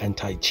and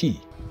Tai Chi,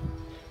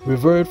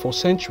 revered for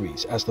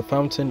centuries as the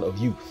fountain of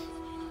youth.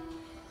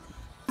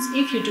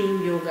 If you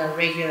do yoga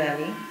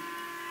regularly,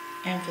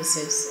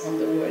 emphasis on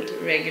the word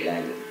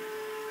regularly,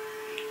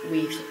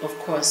 with of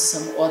course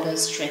some other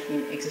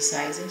strengthening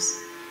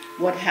exercises,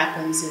 what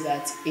happens is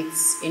that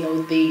it's, you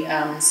know,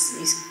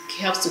 it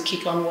helps to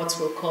kick on what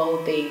we'll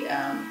call the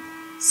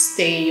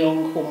stay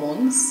young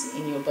hormones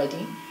in your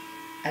body,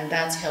 and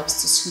that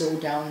helps to slow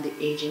down the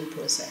aging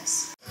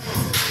process.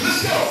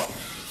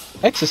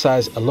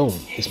 Exercise alone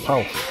is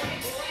powerful,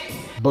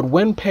 but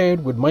when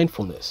paired with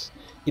mindfulness,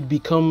 it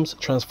becomes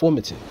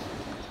transformative.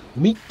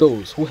 Meet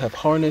those who have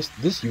harnessed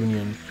this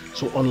union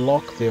to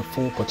unlock their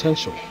full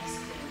potential.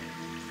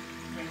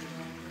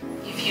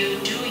 If you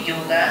do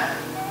yoga,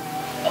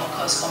 of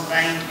course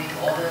combined with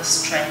other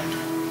strength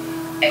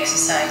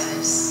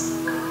exercises,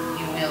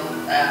 you will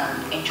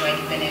enjoy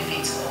the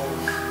benefits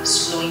of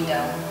slowing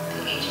down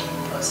the aging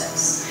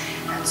process.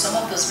 And some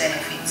of those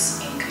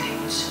benefits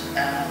include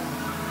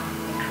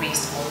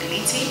increased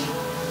mobility,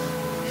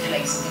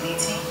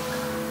 flexibility,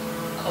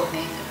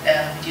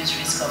 reduced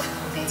risk of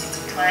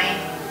cognitive decline,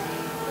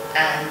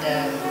 and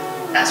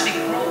as we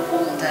grow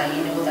older,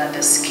 you know that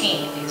the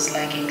skin is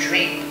like a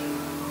drape.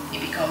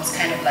 It becomes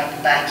kind of like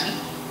baggy.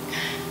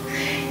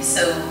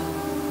 So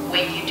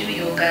when you do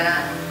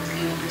yoga,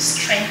 you will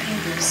strengthen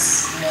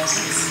those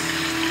muscles,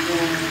 you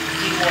will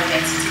give more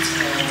density to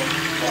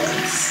your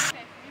bones.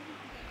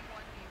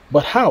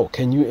 But how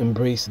can you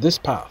embrace this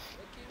path?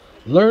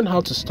 Learn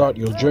how to start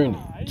your journey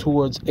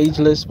towards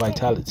ageless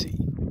vitality.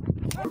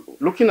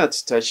 Looking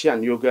at Tai Chi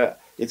and yoga,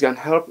 it can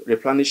help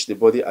replenish the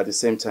body at the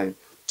same time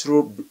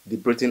through the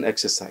breathing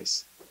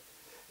exercise.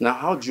 Now,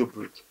 how do you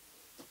breathe?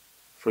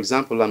 For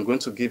example, I'm going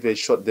to give a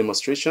short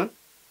demonstration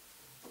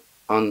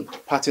on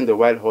patting the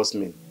wild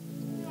horseman,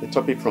 the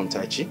topic from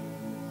Tai Chi.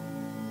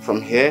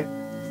 From here,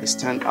 I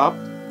stand up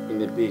in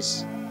the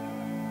base.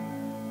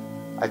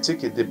 I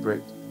take a deep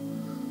breath.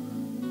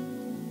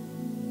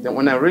 Then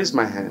when I raise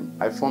my hand,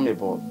 I form a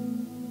ball.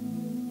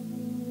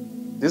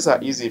 These are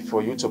easy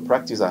for you to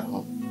practice at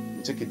home.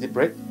 You take a deep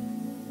breath.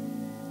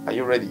 Are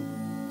you ready?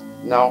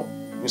 Now,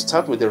 you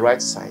start with the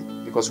right side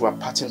because we are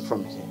patting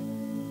from here.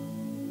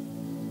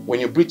 When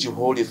you breathe, you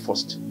hold it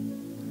first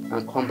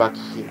and come back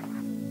here.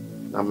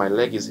 Now my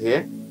leg is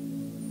here.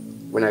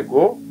 When I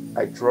go,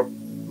 I drop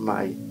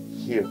my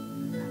heel.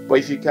 But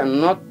if you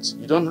cannot,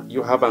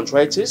 you have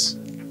arthritis,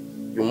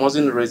 you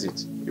mustn't raise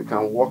it. You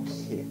can walk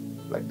here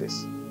like this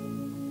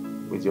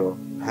with your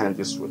hand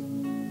this way.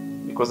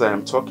 Because I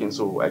am talking,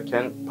 so I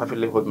can't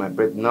perfectly hold my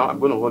breath. Now I'm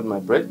going to hold my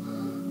breath.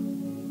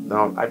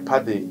 Now I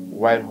pat the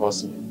wild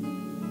horseman.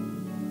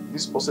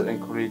 This also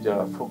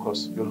encourages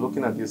focus. You're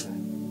looking at this.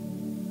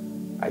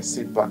 I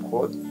sit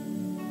backward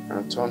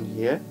and turn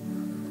here.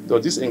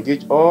 Does this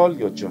engage all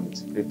your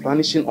joints,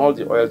 replenishing all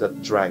the oil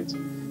that dried?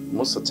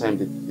 Most of the time,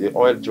 the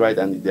oil dried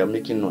and they are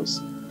making noise.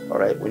 All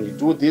right, when you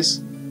do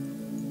this,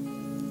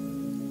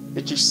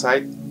 each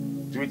side,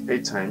 do it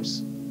 8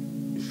 times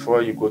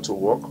before you go to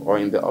work or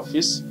in the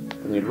office.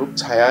 When you look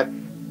tired,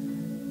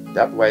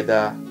 that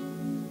wider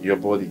your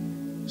body.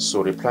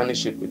 So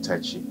replenish it with Tai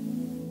Chi.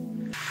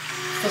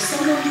 For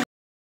someone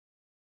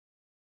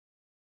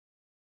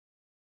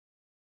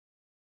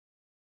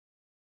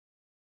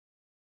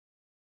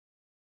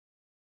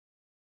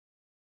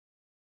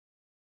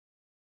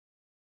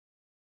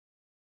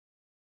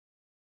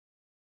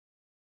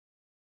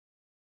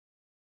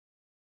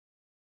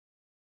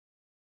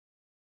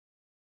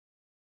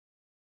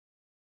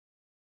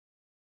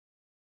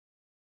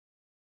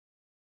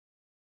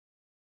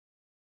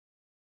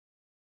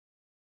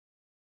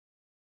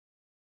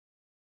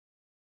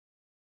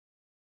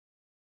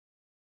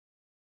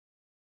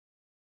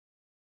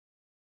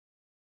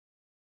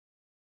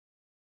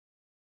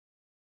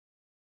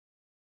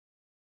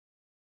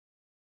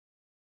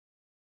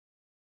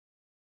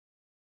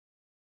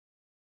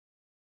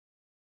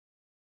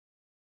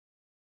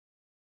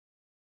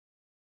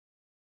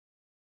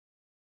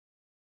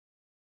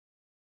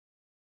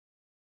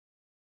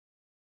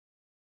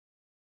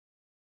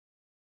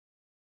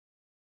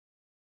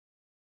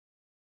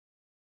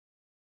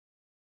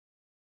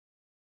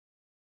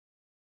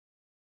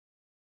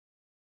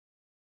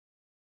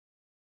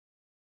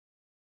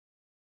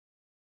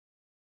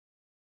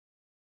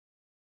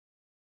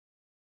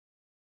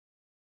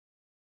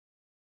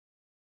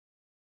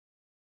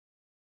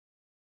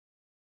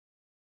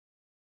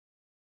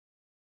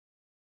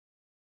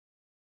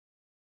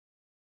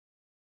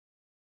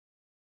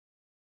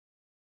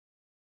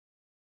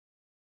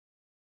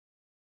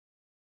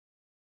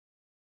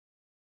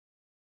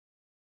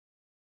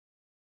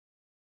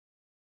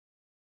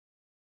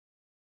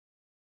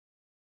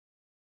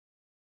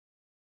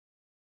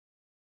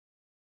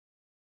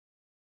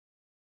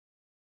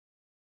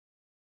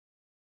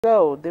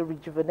So they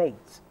rejuvenate,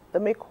 they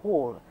make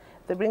whole,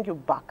 they bring you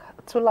back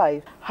to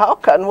life. How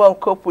can one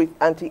cope with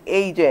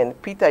anti-aging?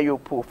 Peter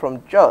Yopu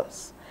from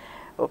Jos.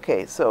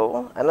 Okay,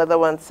 so another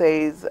one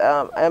says,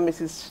 I am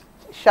Mrs.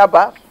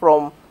 Shaba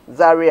from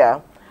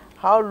Zaria.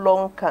 How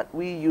long can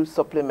we use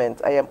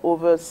supplements? I am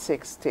over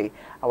 60.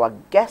 Our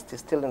guest is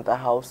still in the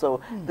house. So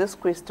this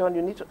question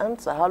you need to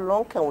answer. How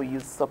long can we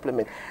use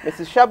supplements?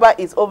 Mrs. Shaba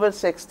is over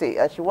 60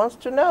 and she wants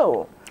to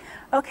know.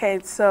 Okay,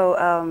 so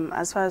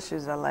as far as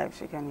she's alive,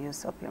 she can use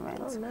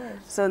supplements. Oh, nice.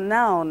 So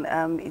now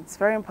it's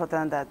very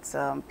important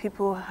that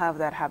people have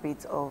that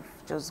habit of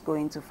just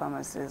going to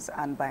pharmacies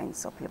and buying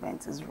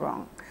supplements. Is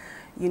wrong.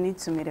 you need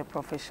to meet a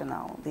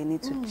professional. They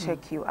need to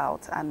check you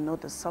out and know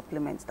the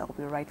supplements that will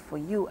be right for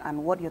you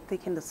and what you're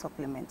taking the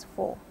supplements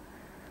for.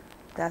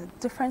 There are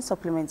different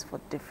supplements for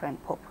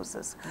different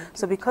purposes. Okay.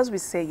 So because we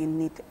say you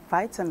need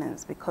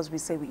vitamins, because we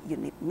say you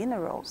need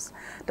minerals,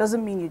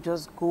 doesn't mean you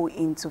just go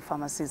into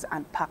pharmacies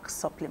and pack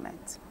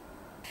supplements.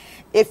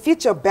 A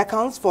feature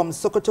beckons from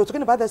Sokoto,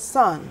 talking about the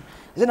sun.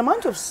 There's an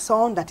amount of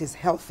sun that is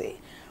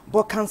healthy,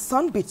 but can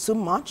sun be too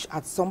much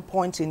at some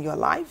point in your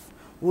life?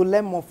 We'll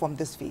learn more from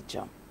this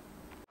feature.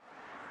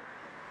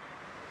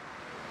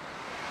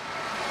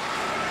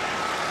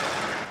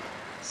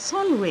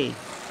 Sun ray,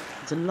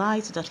 the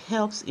light that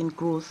helps in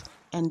growth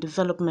and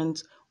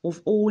development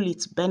of all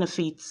its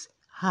benefits,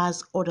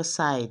 has other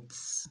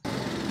sides.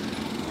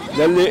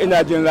 Lalle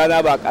ina jin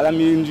rana ba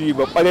karamin ji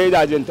ba kwarai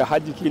da jin ta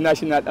hajjiki na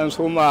shi na dan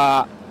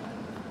soma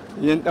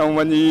yin dan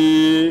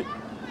wani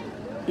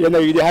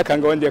yanayi dai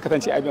hakan ga wanda ya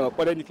kasance abin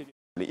kwarai nake.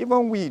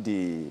 Even we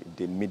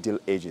the middle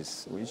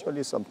ages, we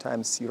usually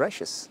sometimes see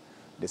rashes.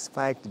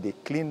 Despite the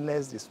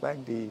cleanliness,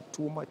 despite the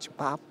too much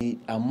pap. The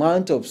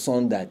amount of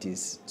sun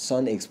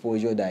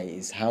exposure that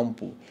is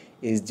harmful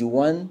is the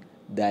one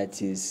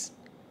that is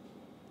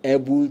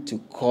able to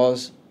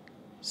cause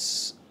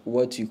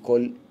what you call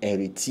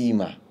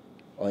erythema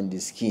on the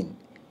skin,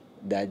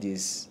 that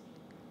is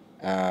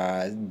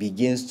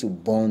begins to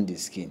burn the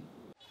skin.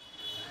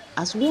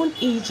 As one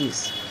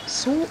ages,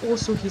 so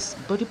also his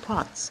body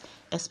parts,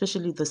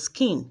 especially the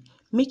skin,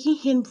 making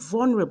him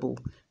vulnerable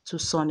to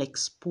sun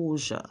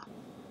exposure.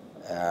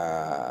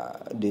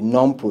 The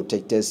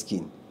non-protected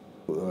skin,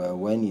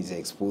 when it's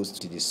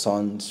exposed to the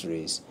sun's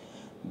rays,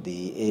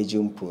 the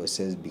aging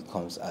process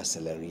becomes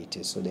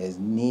accelerated. So there's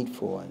need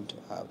for one to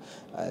have,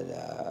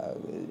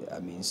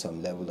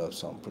 some level of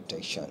sun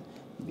protection,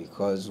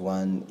 because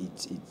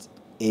it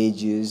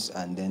ages,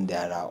 and then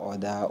there are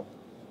other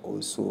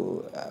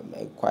also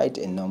quite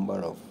a number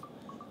of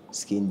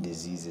skin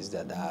diseases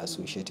that are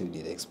associated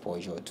with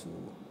exposure to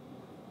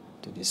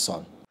the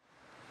sun.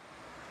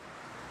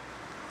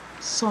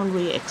 Sun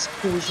ray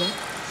exposure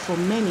for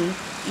many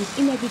is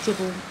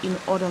inevitable in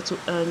order to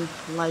earn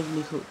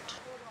livelihood.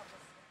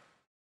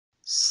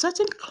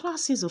 Certain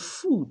classes of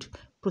food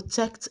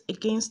protect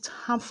against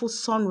harmful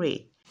sun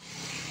ray.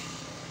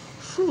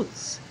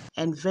 Fruits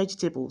and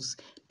vegetables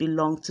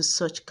belong to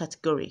such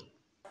category.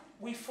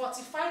 We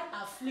fortified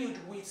our fluid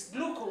with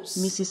glucose.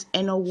 Mrs.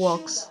 Eno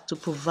works to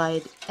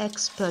provide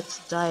expert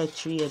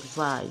dietary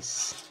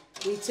advice.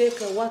 We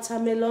take a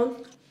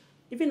watermelon,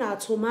 even our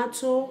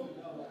tomato,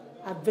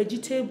 our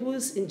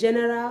vegetables in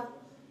general,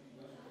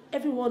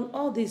 everyone,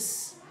 all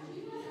these,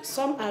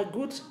 some are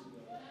good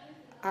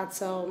at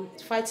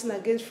fighting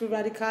against free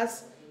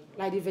radicals,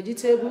 like the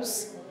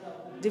vegetables.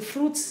 The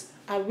fruits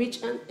are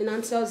rich in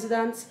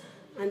antioxidants,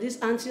 and these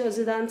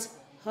antioxidants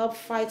help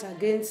fight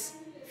against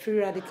free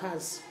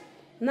radicals.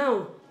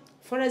 Now,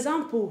 for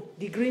example,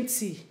 the green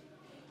tea.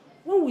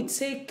 When we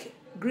take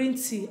green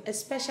tea,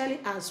 especially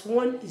as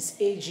one is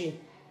aging,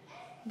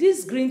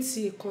 this green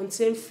tea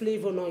contains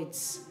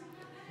flavonoids.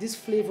 This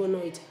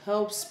flavonoid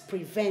helps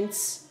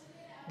prevent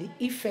the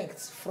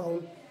effects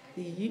from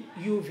the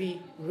UV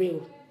ray.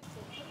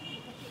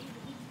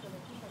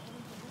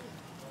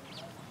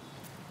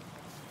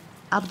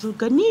 Abdul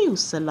Ganiyu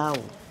Salau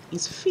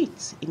is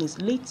fit in his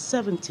late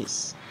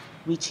 70s,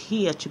 which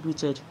he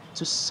attributed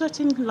to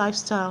certain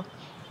lifestyle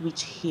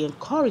which he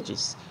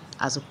encourages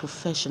as a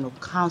professional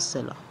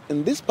counselor.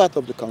 In this part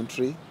of the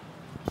country,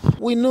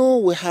 we know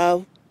we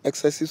have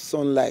excessive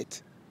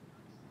sunlight.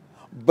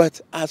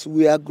 But as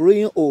we are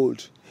growing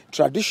old,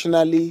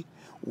 traditionally,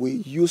 we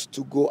used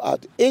to go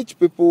out. Aged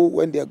people,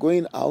 when they are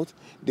going out,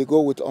 they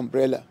go with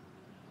umbrella.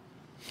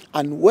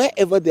 And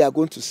wherever they are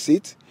going to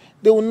sit,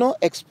 they will not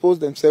expose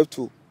themselves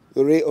to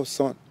the ray of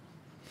sun.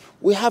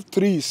 We have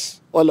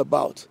trees all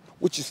about,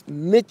 which is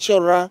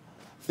natural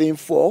thing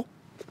for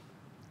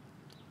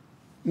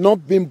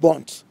not being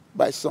burnt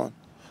by sun.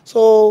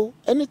 So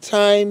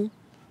anytime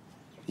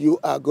you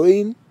are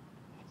going,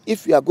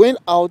 if you are going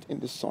out in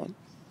the sun,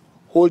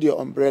 hold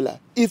your umbrella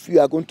if you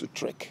are going to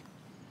trek.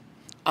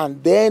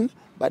 And then,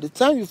 by the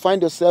time you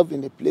find yourself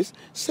in a place,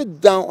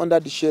 sit down under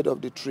the shade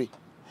of the tree.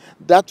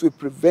 That will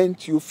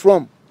prevent you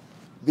from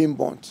being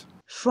burnt.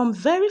 From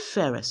very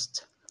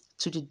fairest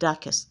to the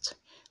darkest,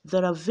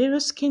 there are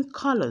various skin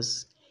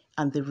colors,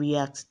 and they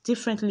react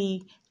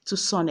differently to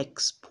sun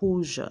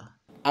exposure.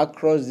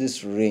 Across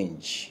this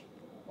range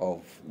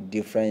of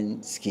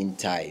different skin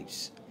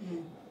types,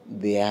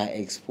 their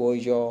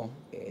exposure,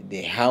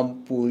 the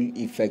harmful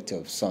effect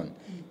of sun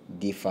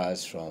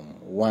differs from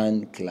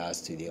one class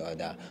to the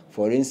other.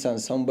 For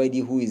instance, somebody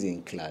who is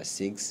in class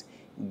 6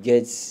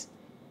 gets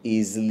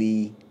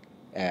easily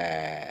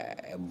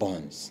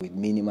burns with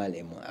minimal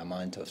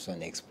amount of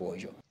sun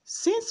exposure.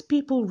 Since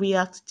people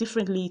react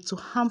differently to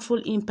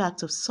harmful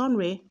impact of sun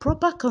ray,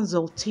 proper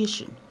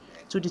consultation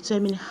to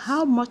determine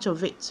how much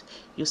of it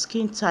your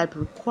skin type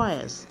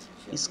requires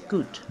is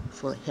good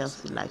for a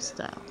healthy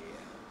lifestyle.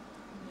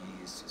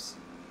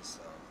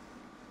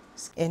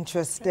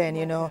 Interesting,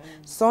 you know.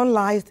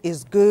 Sunlight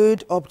is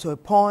good up to a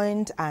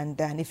point, and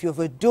then if you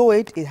overdo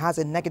it, it has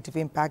a negative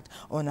impact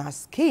on our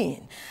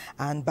skin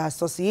and by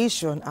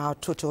association, our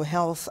total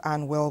health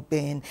and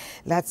well-being.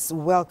 Let's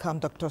welcome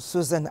Dr.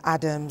 Susan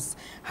Adams,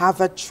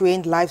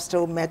 Harvard-trained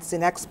lifestyle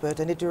medicine expert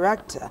and the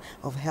director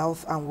of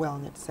Health and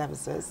Wellness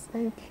Services.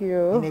 Thank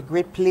you. In a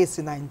great place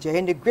in Nigeria,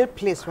 in a great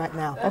place right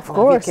now. Of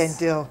course. We can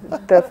deal.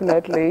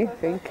 Definitely.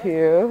 Thank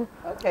you.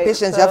 Okay,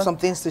 Patients, you have some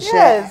things to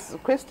share. Yes,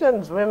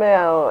 Christians,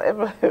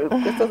 women,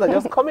 Christians are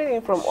just coming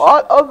in from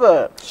all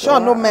over. Sure,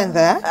 no men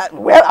there.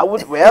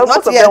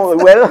 Most of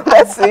them,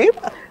 let's see.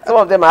 Some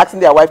of them are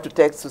asking their wife to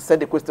text to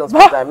send the questions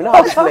for them. You know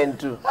how these men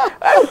do.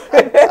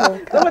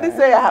 Somebody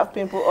say I have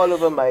pimples all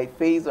over my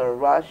face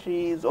and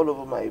rashes, all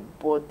over my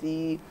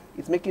body.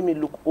 It's making me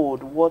look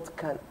old. What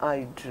can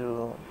I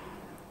do?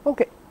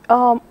 Okay.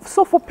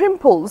 So for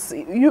pimples,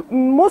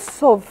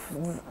 most of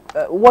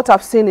what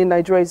I've seen in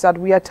Nigeria is that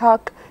we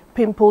attack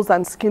pimples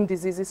and skin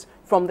diseases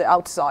from the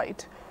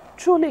outside.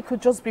 Truly, it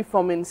could just be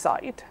from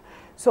inside.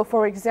 So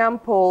for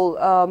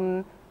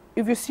example,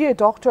 if you see a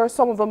doctor,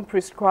 some of them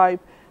prescribe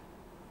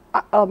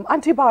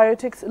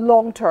antibiotics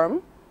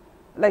long-term,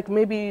 like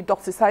maybe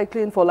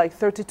doxycycline for like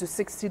 30 to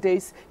 60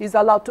 days is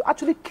allowed to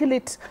actually kill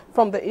it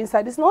from the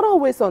inside. It's not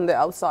always on the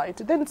outside.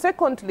 Then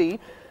secondly,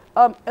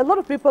 a lot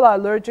of people are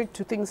allergic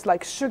to things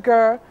like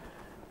sugar.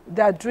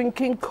 They're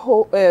drinking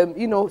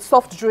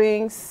soft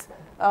drinks,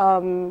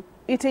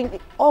 eating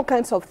all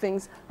kinds of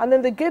things, and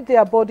then they get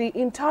their body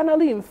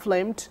internally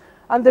inflamed,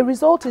 and the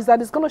result is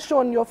that it's going to show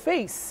on your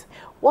face.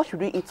 What should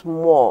we eat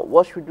more?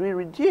 What should we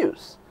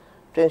reduce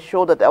to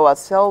ensure that our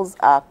cells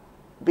are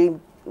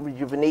being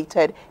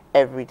rejuvenated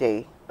every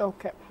day?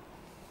 Okay.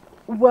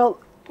 Well,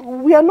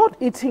 we are not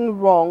eating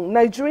wrong.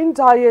 Nigerian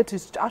diet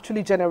is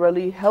actually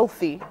generally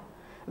healthy,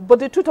 but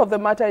the truth of the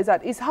matter is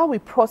that it's how we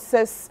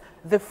process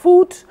the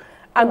food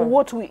and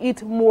what we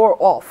eat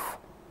more of.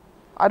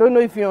 I don't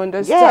know if you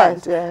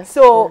understand. Yes,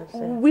 so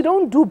we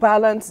don't do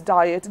balanced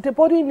diet. The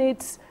body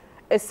needs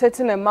a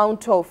certain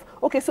amount of,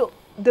 okay, so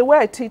the way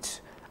I teach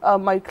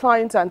my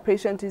clients and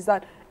patients is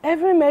that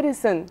every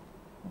medicine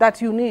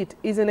that you need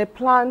is in a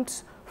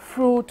plant,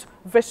 fruit,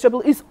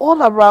 vegetable, is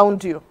all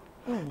around you.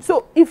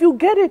 So if you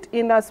get it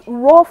in as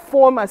raw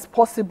form as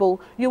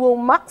possible, you will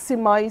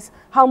maximize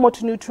how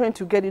much nutrient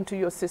you get into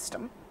your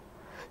system.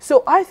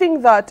 So I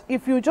think that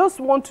if you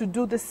just want to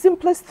do the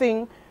simplest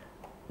thing,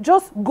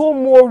 just go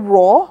more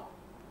raw,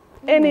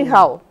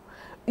 anyhow.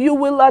 You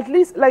will at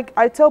least, like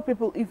I tell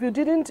people, if you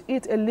didn't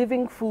eat a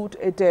living food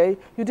a day,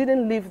 you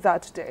didn't live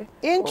that day.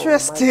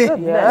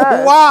 Interesting.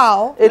 Yes.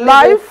 Wow. A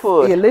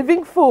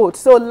living food.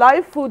 So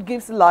live food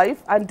gives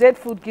life, and dead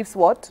food gives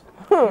what?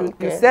 You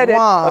said it.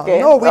 Wow. Okay.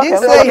 No, we didn't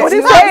say it. We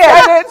didn't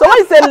say it. So when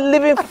you say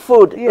living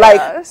food,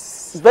 like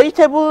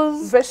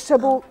vegetables?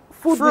 Vegetable,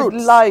 food fruits.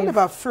 with life. What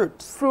about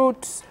fruits?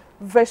 Fruits,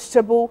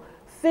 vegetable,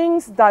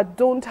 things that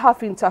don't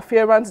have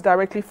interference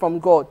directly from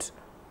God.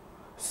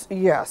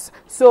 Yes.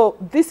 So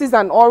this is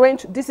an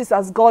orange. This is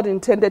as God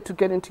intended to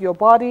get into your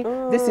body.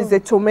 This is a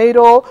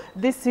tomato.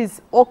 This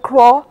is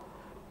okra.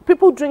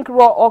 People drink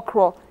raw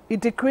okra. It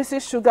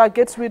decreases sugar,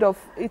 gets rid of,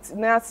 it's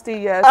nasty,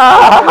 yes.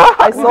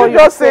 I saw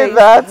you say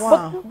that.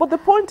 Wow. But the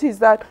point is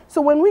that, so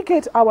when we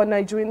get our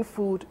Nigerian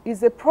food,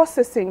 is the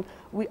processing.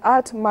 We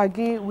add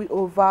Maggi, we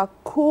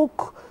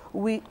overcook,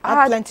 we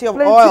add plenty of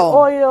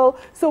oil.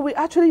 So we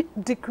actually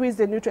decrease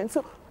the nutrients.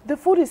 So the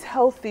food is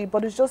healthy,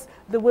 but it's just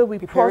the way we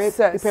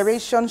process.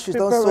 Preparation should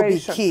also be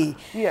key.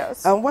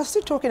 Yes. We're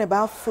still talking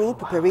about food,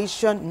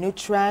 preparation,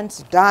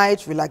 nutrients,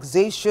 diet,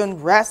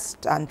 relaxation,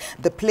 rest, and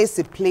the place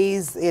it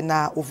plays in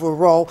our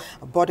overall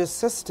body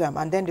system,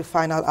 and then the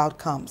final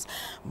outcomes.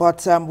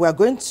 But we're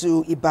going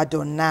to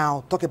Ibadan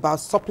now, talk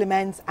about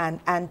supplements and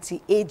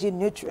anti-aging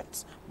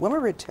nutrients. When we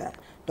return,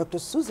 Dr.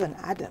 Susan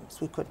Adams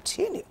will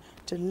continue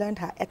to lend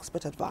her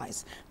expert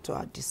advice to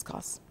our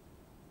discuss.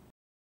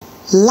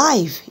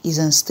 Life is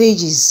in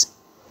stages.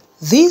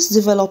 These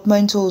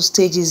developmental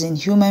stages in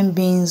human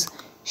beings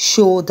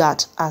show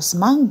that as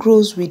man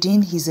grows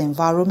within his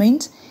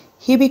environment,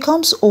 he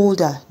becomes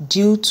older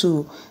due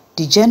to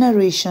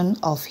degeneration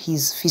of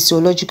his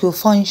physiological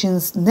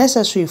functions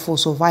necessary for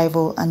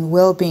survival and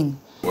well-being.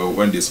 Well,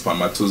 when the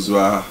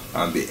spermatozoa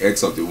and the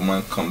eggs of the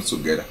woman come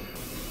together.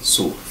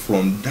 So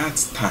from that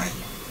time,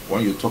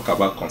 when you talk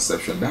about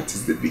conception, that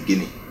is the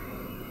beginning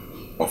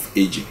of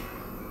aging.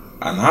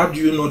 And how do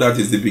you know that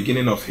is the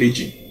beginning of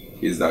aging?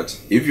 Is that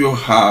if you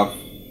have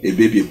a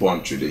baby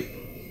born today,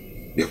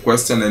 the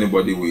question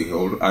anybody will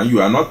hold, and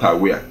you are not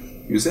aware,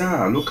 you say,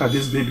 look at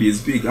this baby,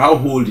 is big. How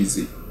old is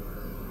he?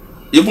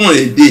 Even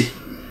a day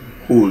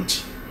old.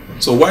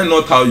 So why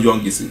not how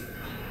young is he?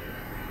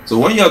 So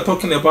when you are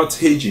talking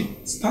about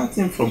aging,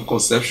 starting from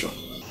conception.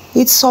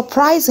 It's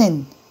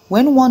surprising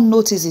when one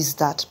notices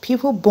that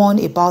people born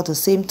about the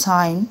same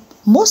time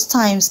most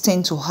times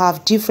tend to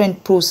have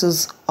different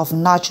process of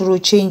natural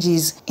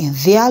changes in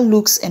their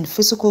looks and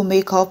physical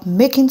makeup,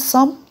 making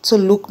some to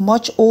look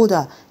much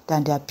older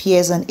than their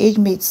peers and age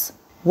mates.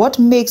 What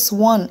makes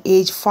one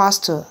age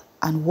faster,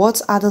 and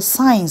what are the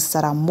signs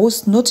that are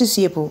most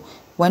noticeable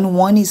when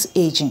one is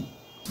aging.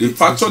 The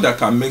factor that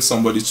can make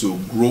somebody to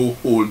grow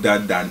older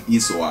than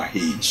his or her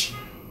age,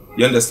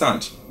 you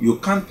understand? You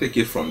can't take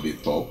it from the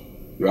top.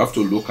 You have to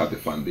look at the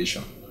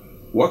foundation.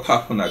 What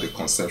happened at the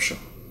conception?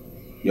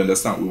 You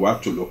understand? We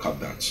have to look at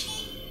that.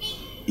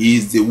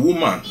 Is the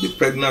woman,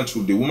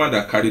 the woman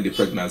that carried the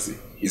pregnancy,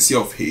 is she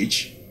of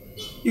age?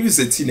 If it's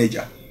a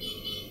teenager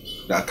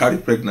that carry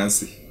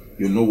pregnancy,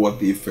 you know what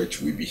the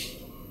effect will be.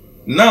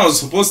 Now,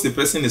 suppose the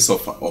person is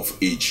of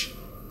age,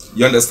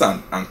 you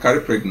understand, and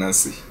carry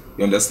pregnancy,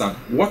 you understand,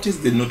 what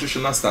is the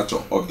nutritional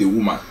stature of the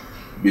woman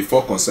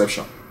before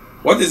conception?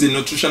 What is the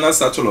nutritional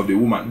stature of the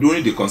woman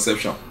during the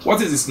conception?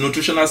 What is the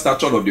nutritional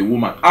stature of the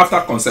woman after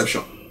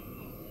conception?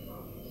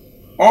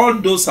 All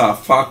those are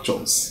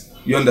factors,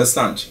 you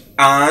understand,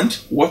 and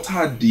what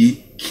are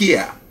the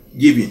care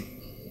given?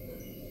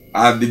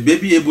 Are the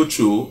baby able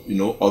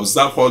to,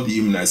 observe all the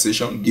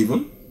immunization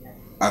given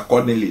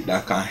accordingly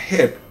that can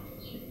help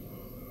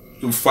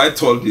to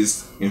fight all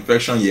this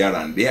infection here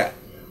and there?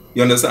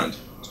 You understand?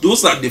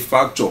 Those are the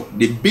factor,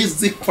 the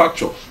basic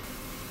factor.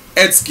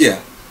 Health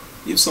care.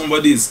 If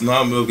somebody is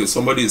now,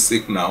 somebody is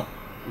sick now,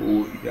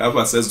 who have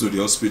access to the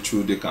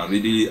hospital, they can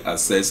really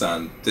assess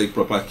and take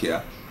proper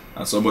care.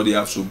 And somebody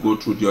has to go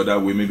through the other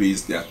way. Maybe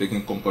they are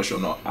taking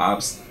concussion or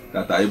herbs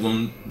that are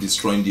even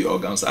destroying the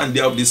organs, and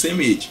they are of the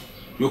same age.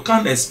 You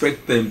can't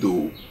expect them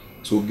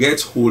to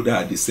get older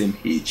at the same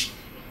age.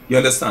 You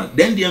understand?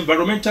 Then the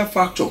environmental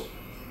factor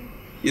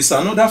is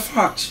another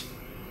fact.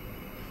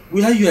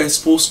 Where you are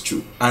exposed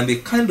to and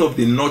the kind of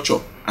the nurture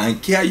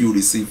and care you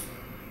receive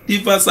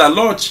differs a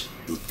lot.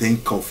 You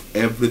think of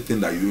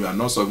everything that you are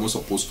not even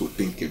supposed to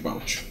think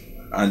about.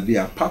 And they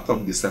are part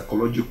of the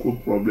psychological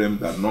problem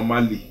that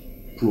normally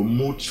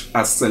promote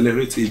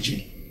accelerate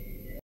aging.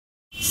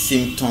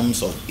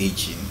 Symptoms of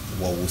aging,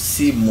 what we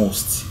see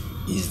most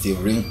is the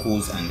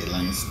wrinkles and the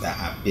lines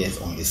that appears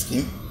on the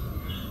skin,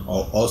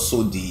 or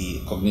also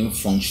the cognitive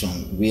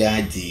function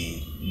where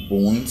the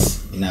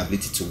bones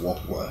inability to work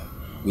well,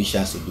 which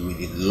has to do with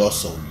the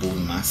loss of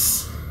bone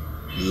mass,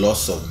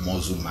 loss of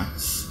muscle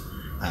mass,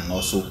 and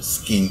also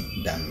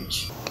skin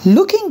damage.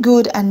 Looking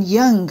good and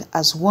young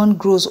as one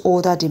grows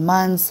older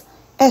demands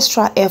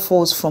extra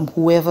efforts from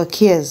whoever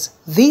cares.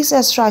 These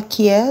extra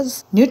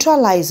cares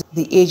neutralize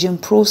the aging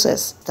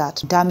process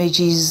that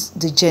damages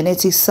the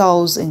genetic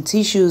cells and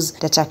tissues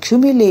that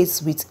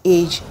accumulates with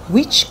age,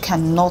 which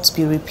cannot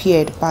be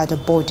repaired by the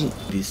body.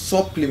 The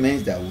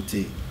supplements that we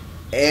take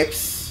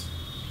helps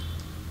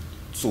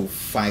to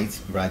fight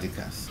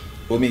radicals.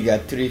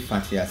 Omega-3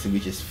 fatty acid,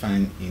 which is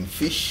found in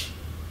fish,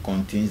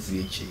 contains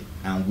DHA,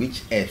 and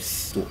which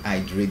helps to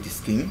hydrate the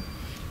skin.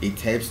 It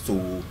helps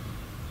to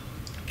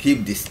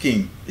keep the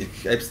skin, it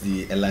helps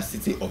the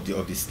elasticity of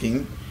the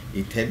skin,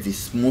 it helps the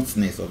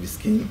smoothness of the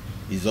skin.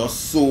 It's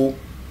also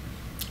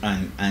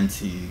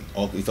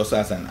it also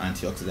has an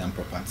antioxidant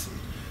property.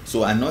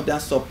 So another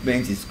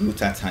supplement is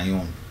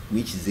glutathione,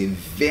 which is a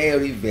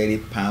very, very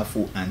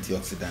powerful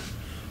antioxidant.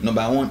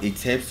 Number one,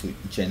 it helps to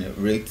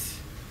generate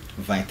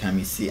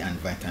vitamin C and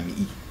vitamin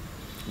E.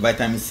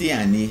 Vitamin C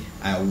and E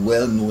are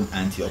well-known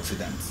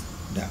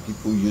antioxidants that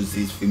people use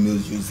this,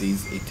 females use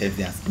this. It helps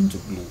their skin to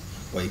glow,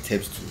 but it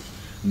helps to.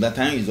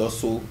 Glutathione is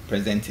also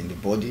present in the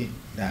body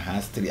that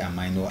has 3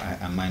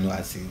 amino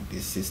acids, the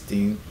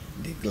cysteine,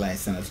 the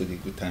glycine, also the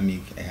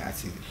glutamic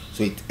acid.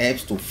 So it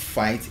helps to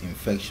fight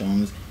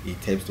infections,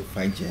 it helps to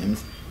fight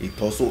germs, it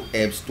also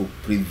helps to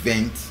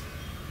prevent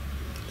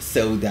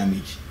cell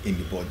damage in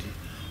the body.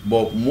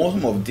 But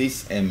most of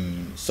these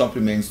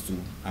supplements too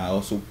are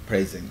also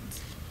present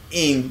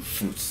in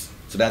fruits,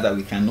 so that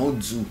we cannot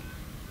do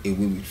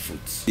away with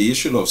fruits. The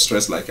issue of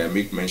stress, like I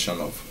make mention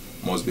of,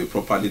 must be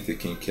properly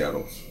taken care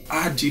of.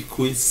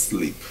 Adequate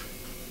sleep.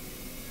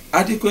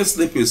 Adequate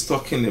sleep is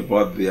talking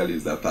about there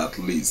is that at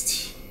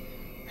least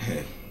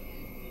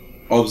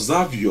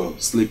observe your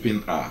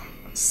sleeping hour,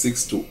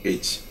 6 to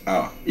 8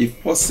 hours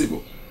if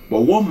possible.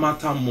 But what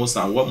matters most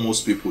and what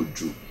most people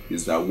do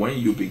is that when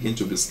you begin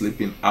to be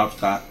sleeping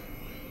after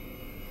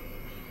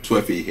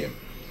 12 a.m.,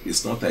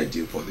 it's not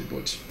ideal for the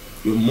body.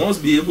 You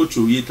must be able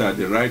to eat at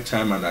the right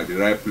time and at the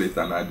right place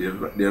and at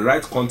the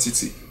right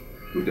quantity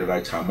with the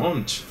right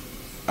amount.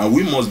 And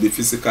we must be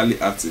physically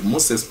active,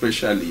 most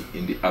especially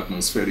in the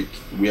atmospheric,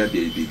 where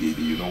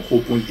the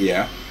open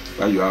air,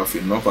 where you have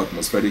enough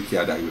atmospheric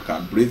air that you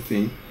can breathe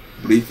in,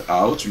 breathe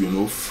out,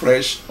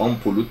 fresh,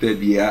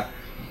 unpolluted air,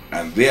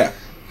 and there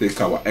take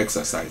our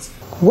exercise.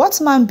 What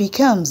man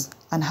becomes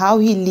and how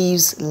he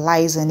lives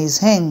lies in his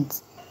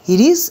hands. It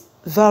is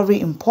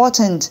very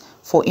important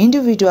for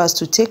individuals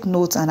to take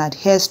note and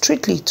adhere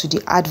strictly to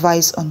the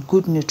advice on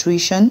good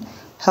nutrition,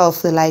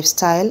 healthy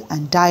lifestyle,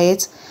 and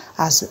diet,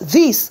 as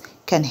this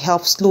can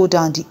help slow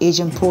down the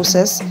aging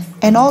process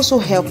and also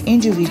help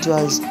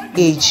individuals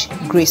age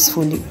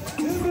gracefully.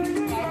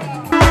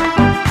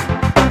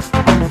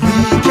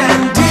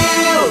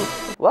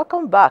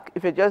 Welcome back.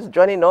 If you're just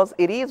joining us,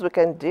 it is We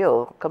Can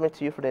Deal, coming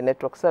to you from the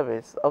network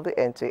service of the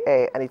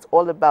NTA, and it's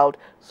all about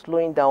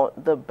slowing down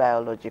the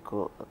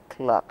biological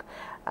clock.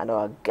 And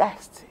our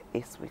guest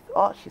is with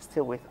us. She's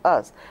still with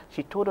us.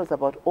 She told us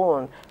about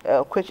OWN,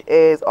 which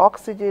is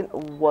oxygen,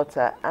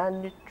 water,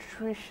 and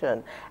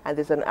nutrition. And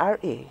there's an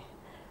RA,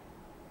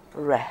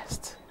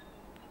 rest.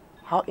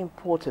 How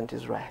important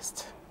is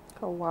rest?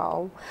 Oh,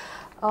 wow.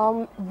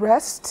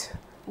 Rest,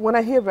 when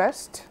I hear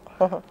rest,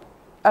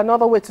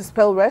 another way to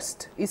spell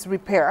rest is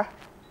repair.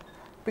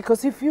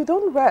 Because if you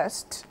don't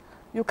rest,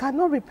 you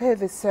cannot repair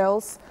the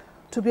cells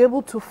to be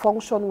able to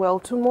function well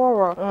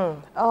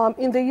tomorrow.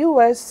 In the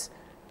US,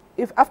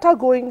 if after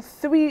going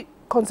 3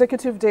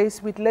 consecutive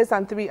days with less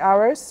than 3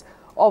 hours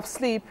of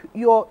sleep,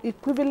 you're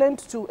equivalent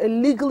to a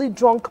legally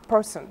drunk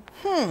person.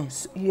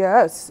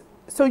 Yes.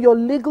 So you're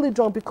legally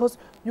drunk because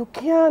you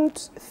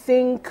can't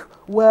think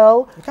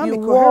well. You can't be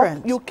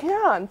coherent. You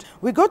can't.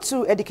 We go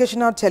to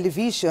educational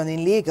television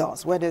in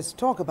Lagos where there's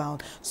talk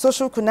about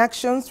social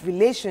connections,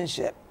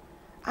 relationship,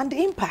 and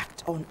the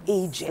impact on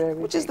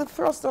aging, which is the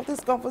thrust of this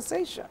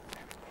conversation.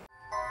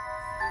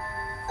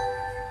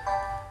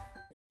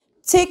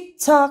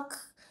 Tick-tock.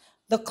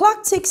 The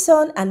clock ticks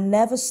on and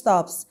never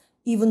stops,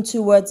 even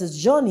towards a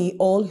journey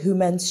all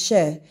humans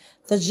share,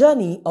 the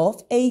journey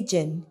of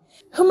aging.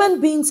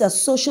 Human beings are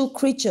social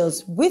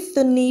creatures with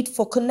the need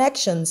for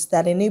connections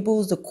that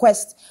enables the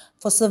quest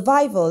for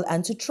survival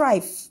and to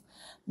thrive.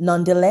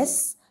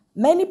 Nonetheless,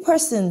 many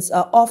persons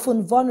are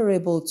often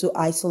vulnerable to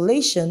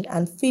isolation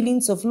and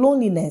feelings of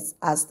loneliness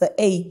as they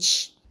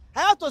age.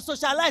 I have to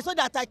socialize so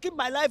that I keep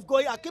my life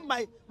going, I keep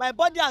my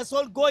body and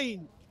soul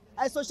going.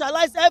 I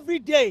socialize every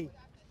day.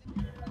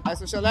 I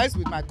socialize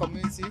with my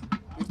community,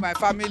 with my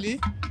family,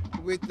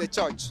 with the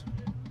church,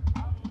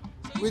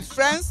 with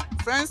friends,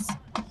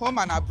 home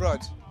and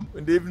abroad.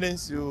 In the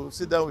evenings, you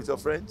sit down with your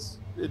friends,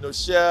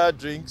 share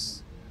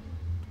drinks,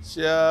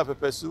 share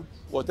pepper soup,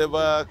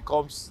 whatever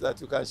comes that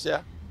you can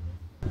share.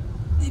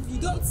 If you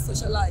don't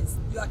socialize,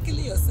 you are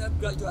killing yourself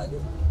gradually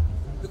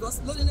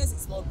because loneliness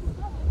is not good.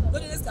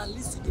 Loneliness can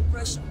lead to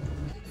depression.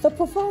 The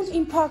profound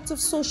impact of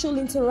social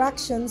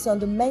interactions on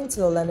the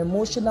mental and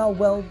emotional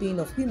well-being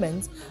of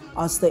humans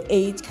as they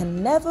age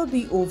can never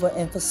be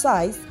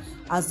overemphasized,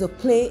 as they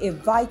play a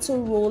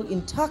vital role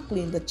in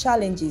tackling the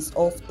challenges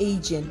of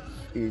aging.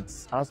 It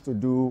has to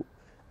do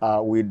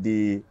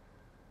with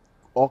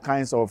all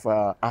kinds of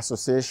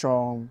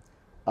association,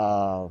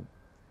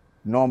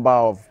 number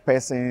of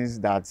persons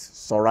that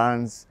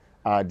surrounds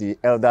the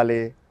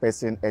elderly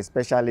person,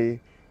 especially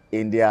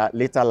in their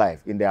later life,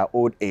 in their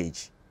old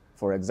age.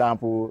 For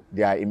example,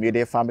 their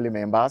immediate family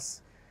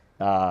members,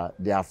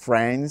 their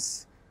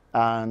friends,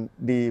 and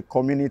the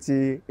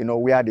community,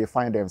 where they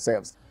find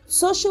themselves.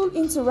 Social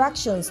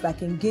interactions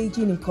like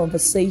engaging in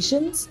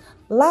conversations,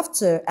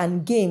 laughter,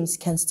 and games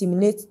can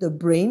stimulate the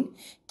brain,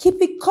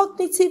 keeping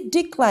cognitive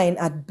decline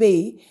at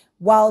bay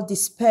while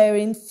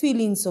dispelling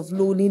feelings of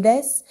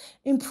loneliness,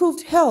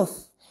 improved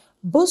health,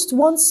 boost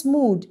one's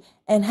mood,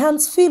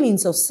 enhance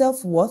feelings of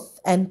self-worth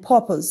and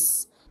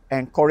purpose.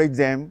 Encourage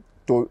them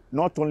to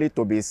not only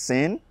to be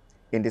seen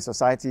in the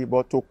society,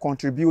 but to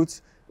contribute,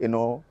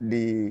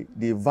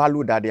 the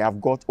value that they have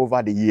got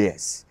over the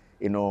years.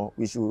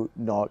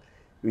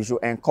 We should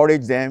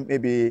encourage them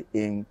maybe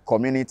in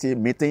community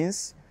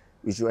meetings.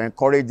 We should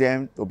encourage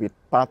them to be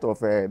part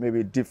of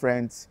maybe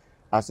different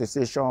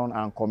association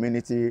and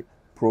community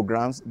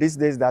programs. These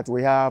days that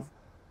we have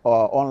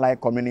online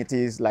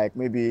communities, like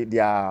maybe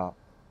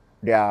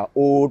their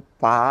old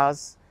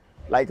past.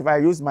 Like if I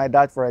use my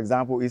dad, for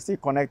example, he's still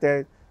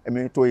connected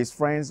to his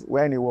friends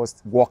when he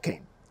was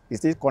working. He's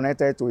still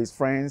connected to his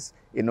friends,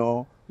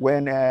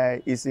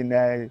 when he's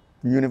in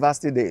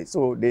university days.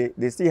 So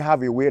they still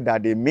have a way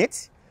that they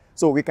meet.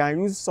 So we can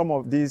use some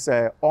of these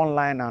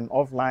online and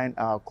offline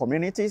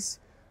communities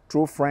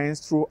through friends,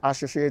 through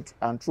associates,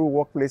 and through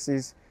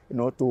workplaces,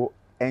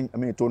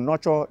 to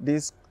nurture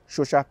this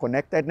social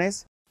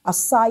connectedness.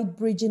 Aside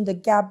bridging the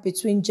gap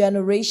between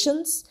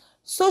generations,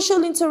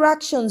 social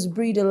interactions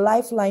breed a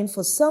lifeline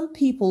for some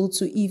people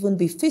to even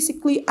be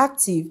physically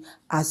active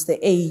as they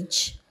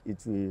age. It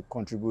will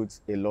contribute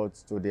a lot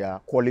to their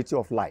quality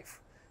of life.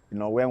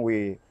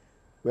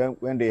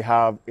 When they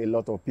have a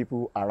lot of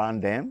people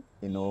around them,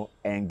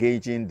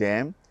 engaging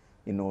them,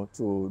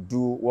 to do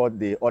what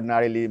they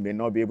ordinarily may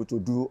not be able to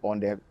do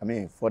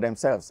for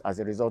themselves as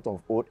a result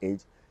of old age.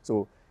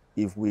 So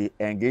if we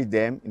engage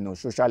them,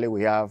 socially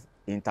we have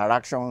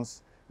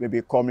interactions,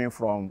 maybe coming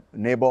from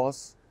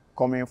neighbors,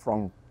 coming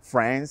from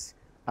friends,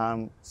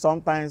 and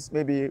sometimes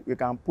maybe we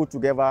can put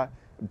together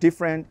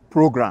different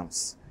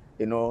programs,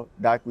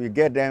 that we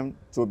get them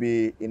to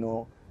be,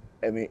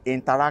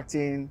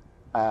 interacting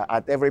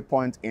at every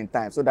point in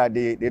time, so that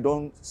they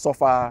don't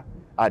suffer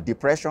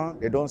depression,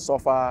 they don't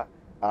suffer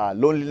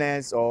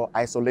loneliness or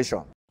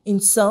isolation. In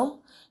sum,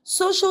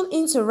 social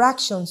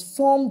interactions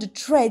form the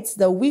threads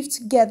that weave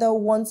together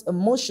one's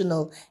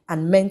emotional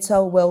and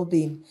mental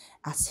well-being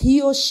as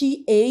he or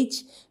she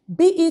age,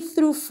 be it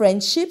through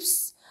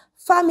friendships,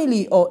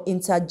 family, or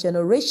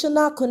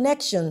intergenerational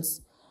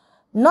connections.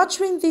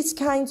 Nurturing these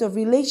kinds of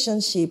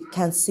relationships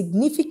can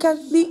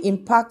significantly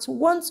impact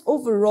one's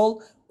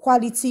overall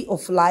quality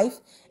of life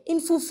in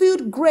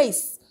fulfilled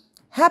grace,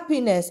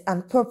 happiness,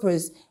 and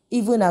purpose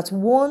even at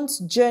one's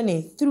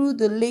journey through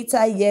the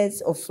later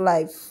years of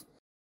life.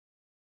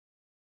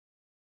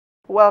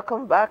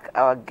 Welcome back.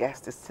 Our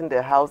guest is in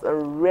the house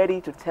and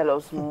ready to tell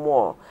us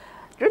more.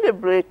 During the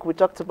break, we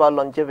talked about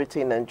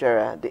longevity in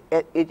Nigeria, the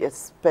age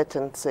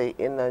expectancy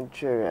in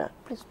Nigeria.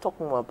 Please talk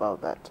more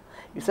about that.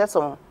 You said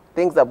some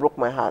things that broke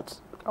my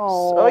heart.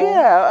 Oh,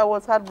 yeah, I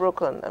was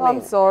heartbroken.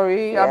 I'm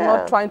sorry. Yeah. I'm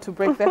not trying to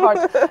break their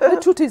heart. The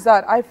truth is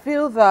that I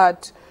feel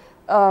that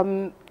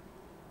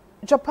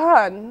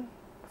Japan,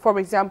 for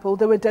example,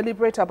 they were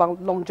deliberate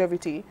about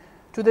longevity.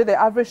 Today, the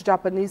average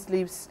Japanese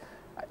lives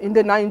in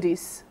the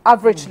 90s,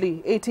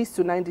 averagely, 80s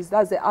to 90s.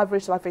 That's the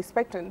average life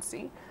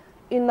expectancy.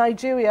 In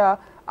Nigeria,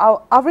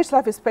 our average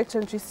life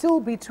expectancy is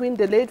still between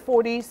the late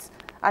 40s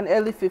and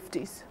early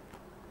 50s.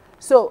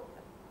 So,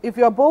 if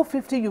you're above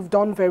 50, you've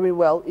done very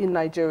well in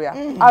Nigeria.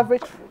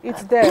 Average,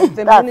 it's there.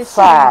 The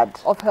Ministry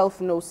of Health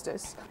knows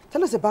this.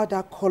 Tell us about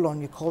that colon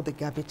you call the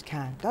garbage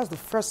can. That's the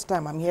first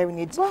time I'm hearing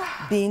it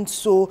being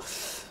so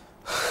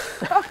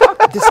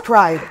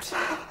described.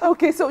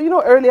 Okay, so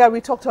earlier we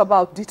talked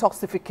about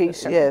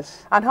detoxification.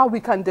 Yes. And how we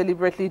can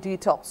deliberately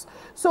detox.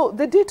 So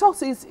the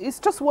detox is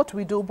just what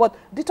we do, but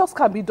detox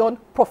can be done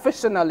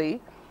professionally.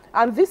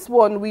 And this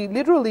one,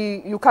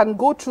 you can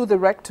go through the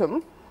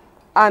rectum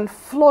and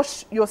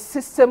flush your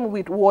system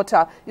with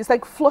water. It's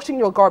like flushing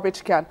your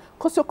garbage can,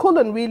 because your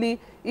colon really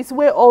is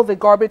where all the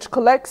garbage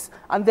collects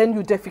and then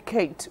you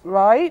defecate,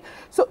 right?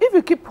 So if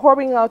you keep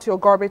pouring out your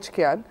garbage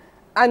can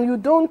and you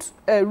don't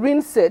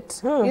rinse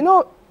it,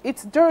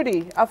 it's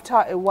dirty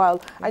after a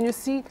while. And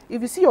if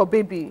you see your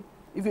baby,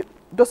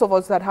 those of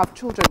us that have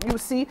children, you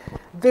see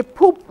the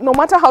poop, no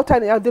matter how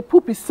tiny, the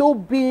poop is so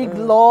big,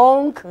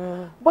 long.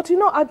 But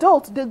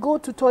adults, they go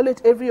to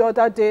toilet every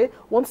other day.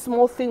 One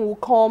small thing will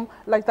come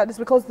like that. It's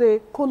because the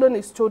colon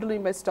is totally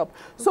messed up.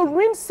 So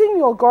rinsing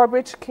your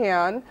garbage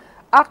can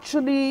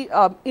actually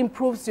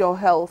improves your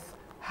health.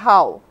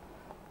 How?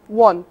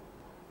 One,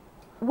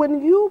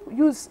 when you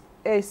use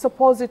a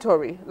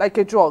suppository, like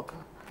a drug,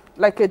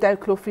 like a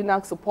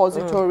diclofenac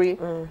suppository,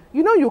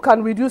 you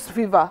can reduce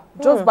fever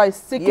just by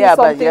sticking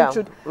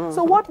something.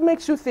 So what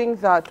makes you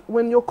think that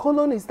when your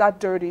colon is that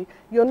dirty,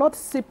 you're not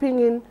sipping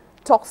in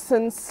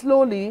toxins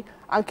slowly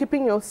and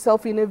keeping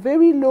yourself in a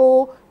very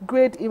low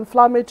grade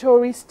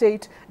inflammatory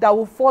state that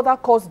will further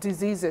cause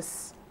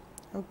diseases?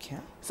 Okay.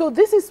 So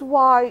this is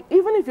why,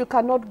 even if you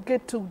cannot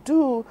get to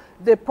do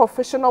the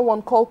professional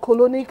one called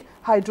colonic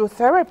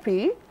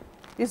hydrotherapy,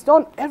 it's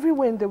done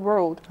everywhere in the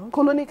world,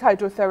 colonic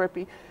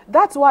hydrotherapy.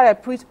 That's why I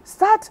preach,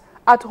 start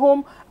at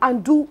home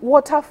and do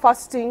water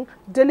fasting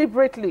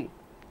deliberately.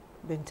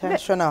 Be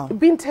intentional.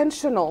 Be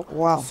intentional.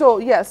 Wow. So,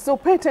 yes, so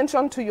pay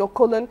attention to your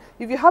colon.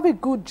 If you have a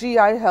good GI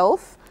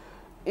health,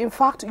 in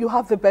fact, you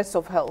have the best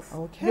of health.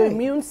 Okay. Your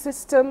immune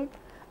system,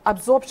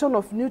 absorption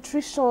of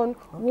nutrition,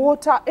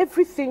 water,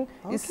 everything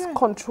is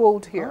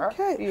controlled here.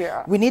 Okay.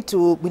 Yeah. We need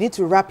to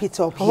wrap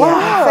it up here.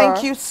 Wow.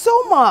 Thank you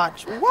so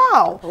much.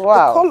 Wow. The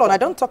colon, I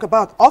don't talk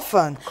about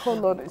often.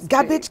 Colon is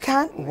garbage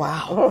can.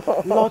 Wow.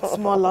 Lots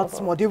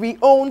more. The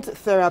reowned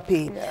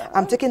therapy. Yeah.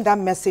 I'm taking that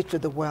message to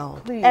the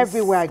world. Please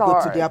Everywhere I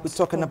go today, I'll be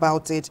talking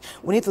about it.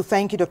 We need to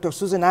thank you, Dr.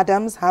 Susan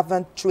Adams,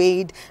 Harvard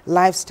Trade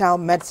Lifestyle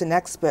Medicine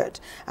expert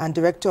and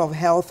Director of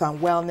Health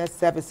and Wellness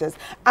Services,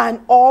 and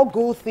all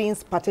good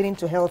things pertaining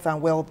to health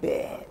and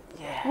well-being.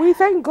 We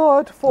thank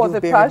God for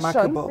the passion.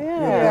 Remarkable.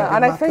 Yeah.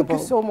 And I thank you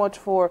so much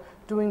for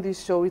doing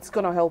this show. It's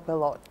going to help a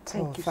lot.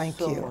 Thank you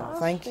so much.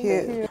 Thank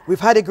you. We've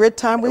had a great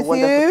time with you.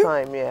 Wonderful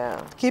time,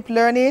 yeah. Keep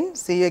learning.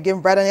 See you again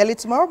bright and early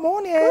tomorrow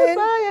morning.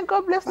 Goodbye and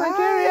God bless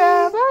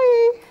Nigeria.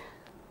 Bye.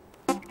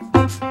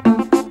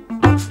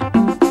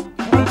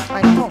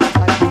 I know.